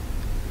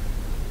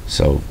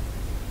 So,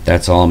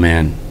 that's all,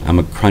 man. I'm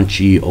a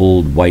crunchy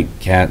old white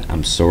cat.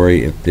 I'm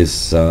sorry if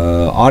this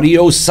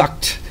audio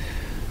sucked.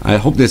 I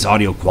hope this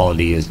audio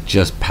quality is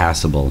just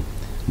passable.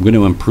 I'm going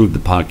to improve the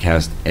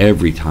podcast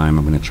every time.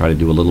 I'm going to try to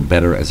do a little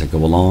better as I go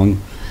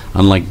along.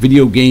 Unlike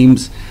video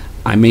games,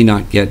 I may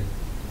not get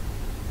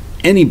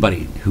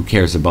anybody who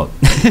cares about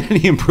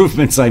any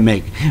improvements I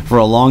make for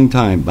a long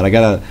time, but I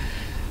gotta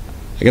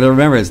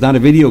remember, it's not a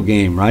video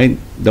game, right?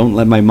 Don't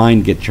let my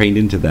mind get trained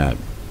into that.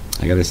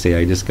 I gotta say,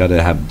 I just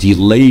gotta have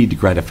delayed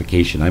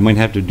gratification. I might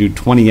have to do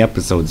 20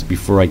 episodes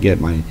before I get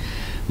my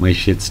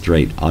shit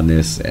straight on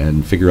this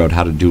and figure out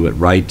how to do it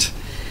right.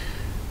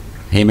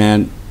 Hey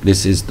man,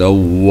 this is the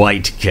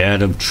White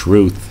Cat of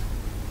Truth,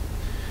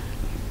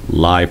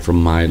 live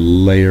from my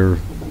lair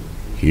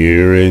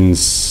here in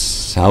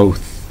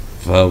south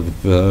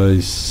of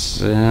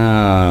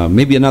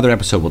maybe another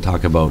episode we'll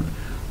talk about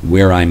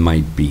where I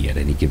might be at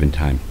any given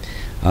time.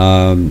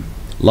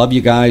 Love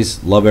you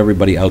guys, love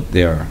everybody out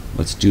there.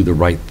 Let's do the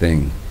right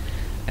thing.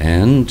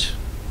 And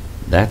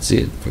that's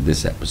it for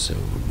this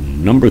episode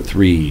number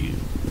 3,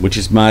 which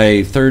is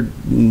my third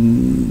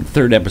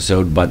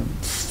episode, but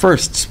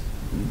first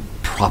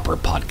proper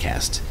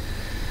podcast.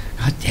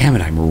 God damn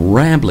it, I'm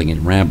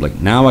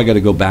rambling. Now I got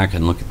to go back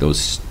and look at those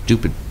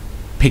stupid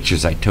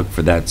pictures I took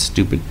for that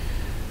stupid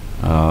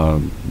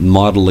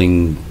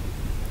modeling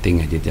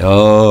thing I did.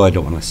 Oh, I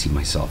don't want to see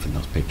myself in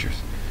those pictures.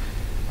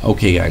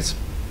 Okay, guys,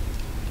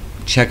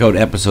 check out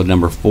episode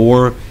number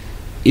 4.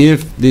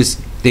 If this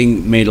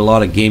thing made a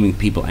lot of gaming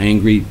people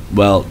angry,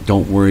 well,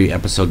 don't worry.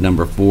 Episode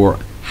number 4,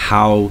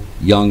 how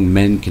young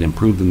men can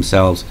improve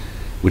themselves,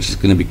 which is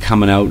going to be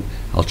coming out.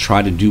 I'll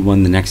try to do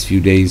one the next few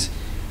days.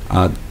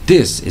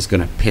 This is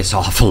going to piss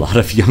off a lot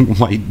of young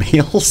white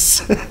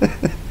males.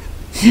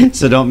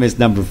 So don't miss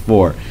number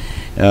 4.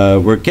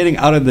 We're getting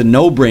out of the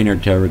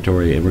no-brainer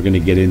territory, and we're going to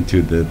get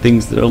into the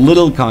things that are a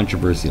little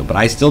controversial, but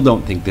I still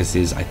don't think this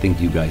is. I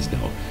think you guys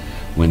know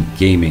when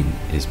gaming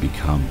has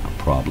become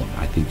a problem.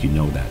 I think you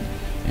know that.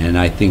 And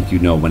I think you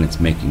know when it's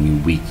making you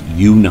weak.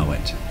 You know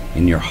it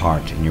in your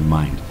heart, in your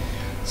mind.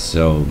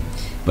 So,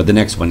 but the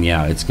next one,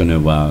 yeah, it's going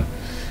to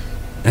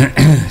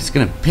it's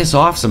going to piss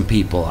off some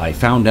people. I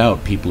found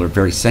out people are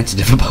very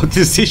sensitive about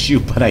this issue,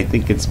 but I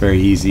think it's very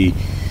easy.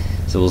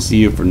 So we'll see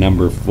you for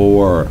number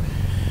 4,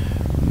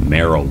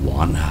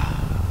 marijuana.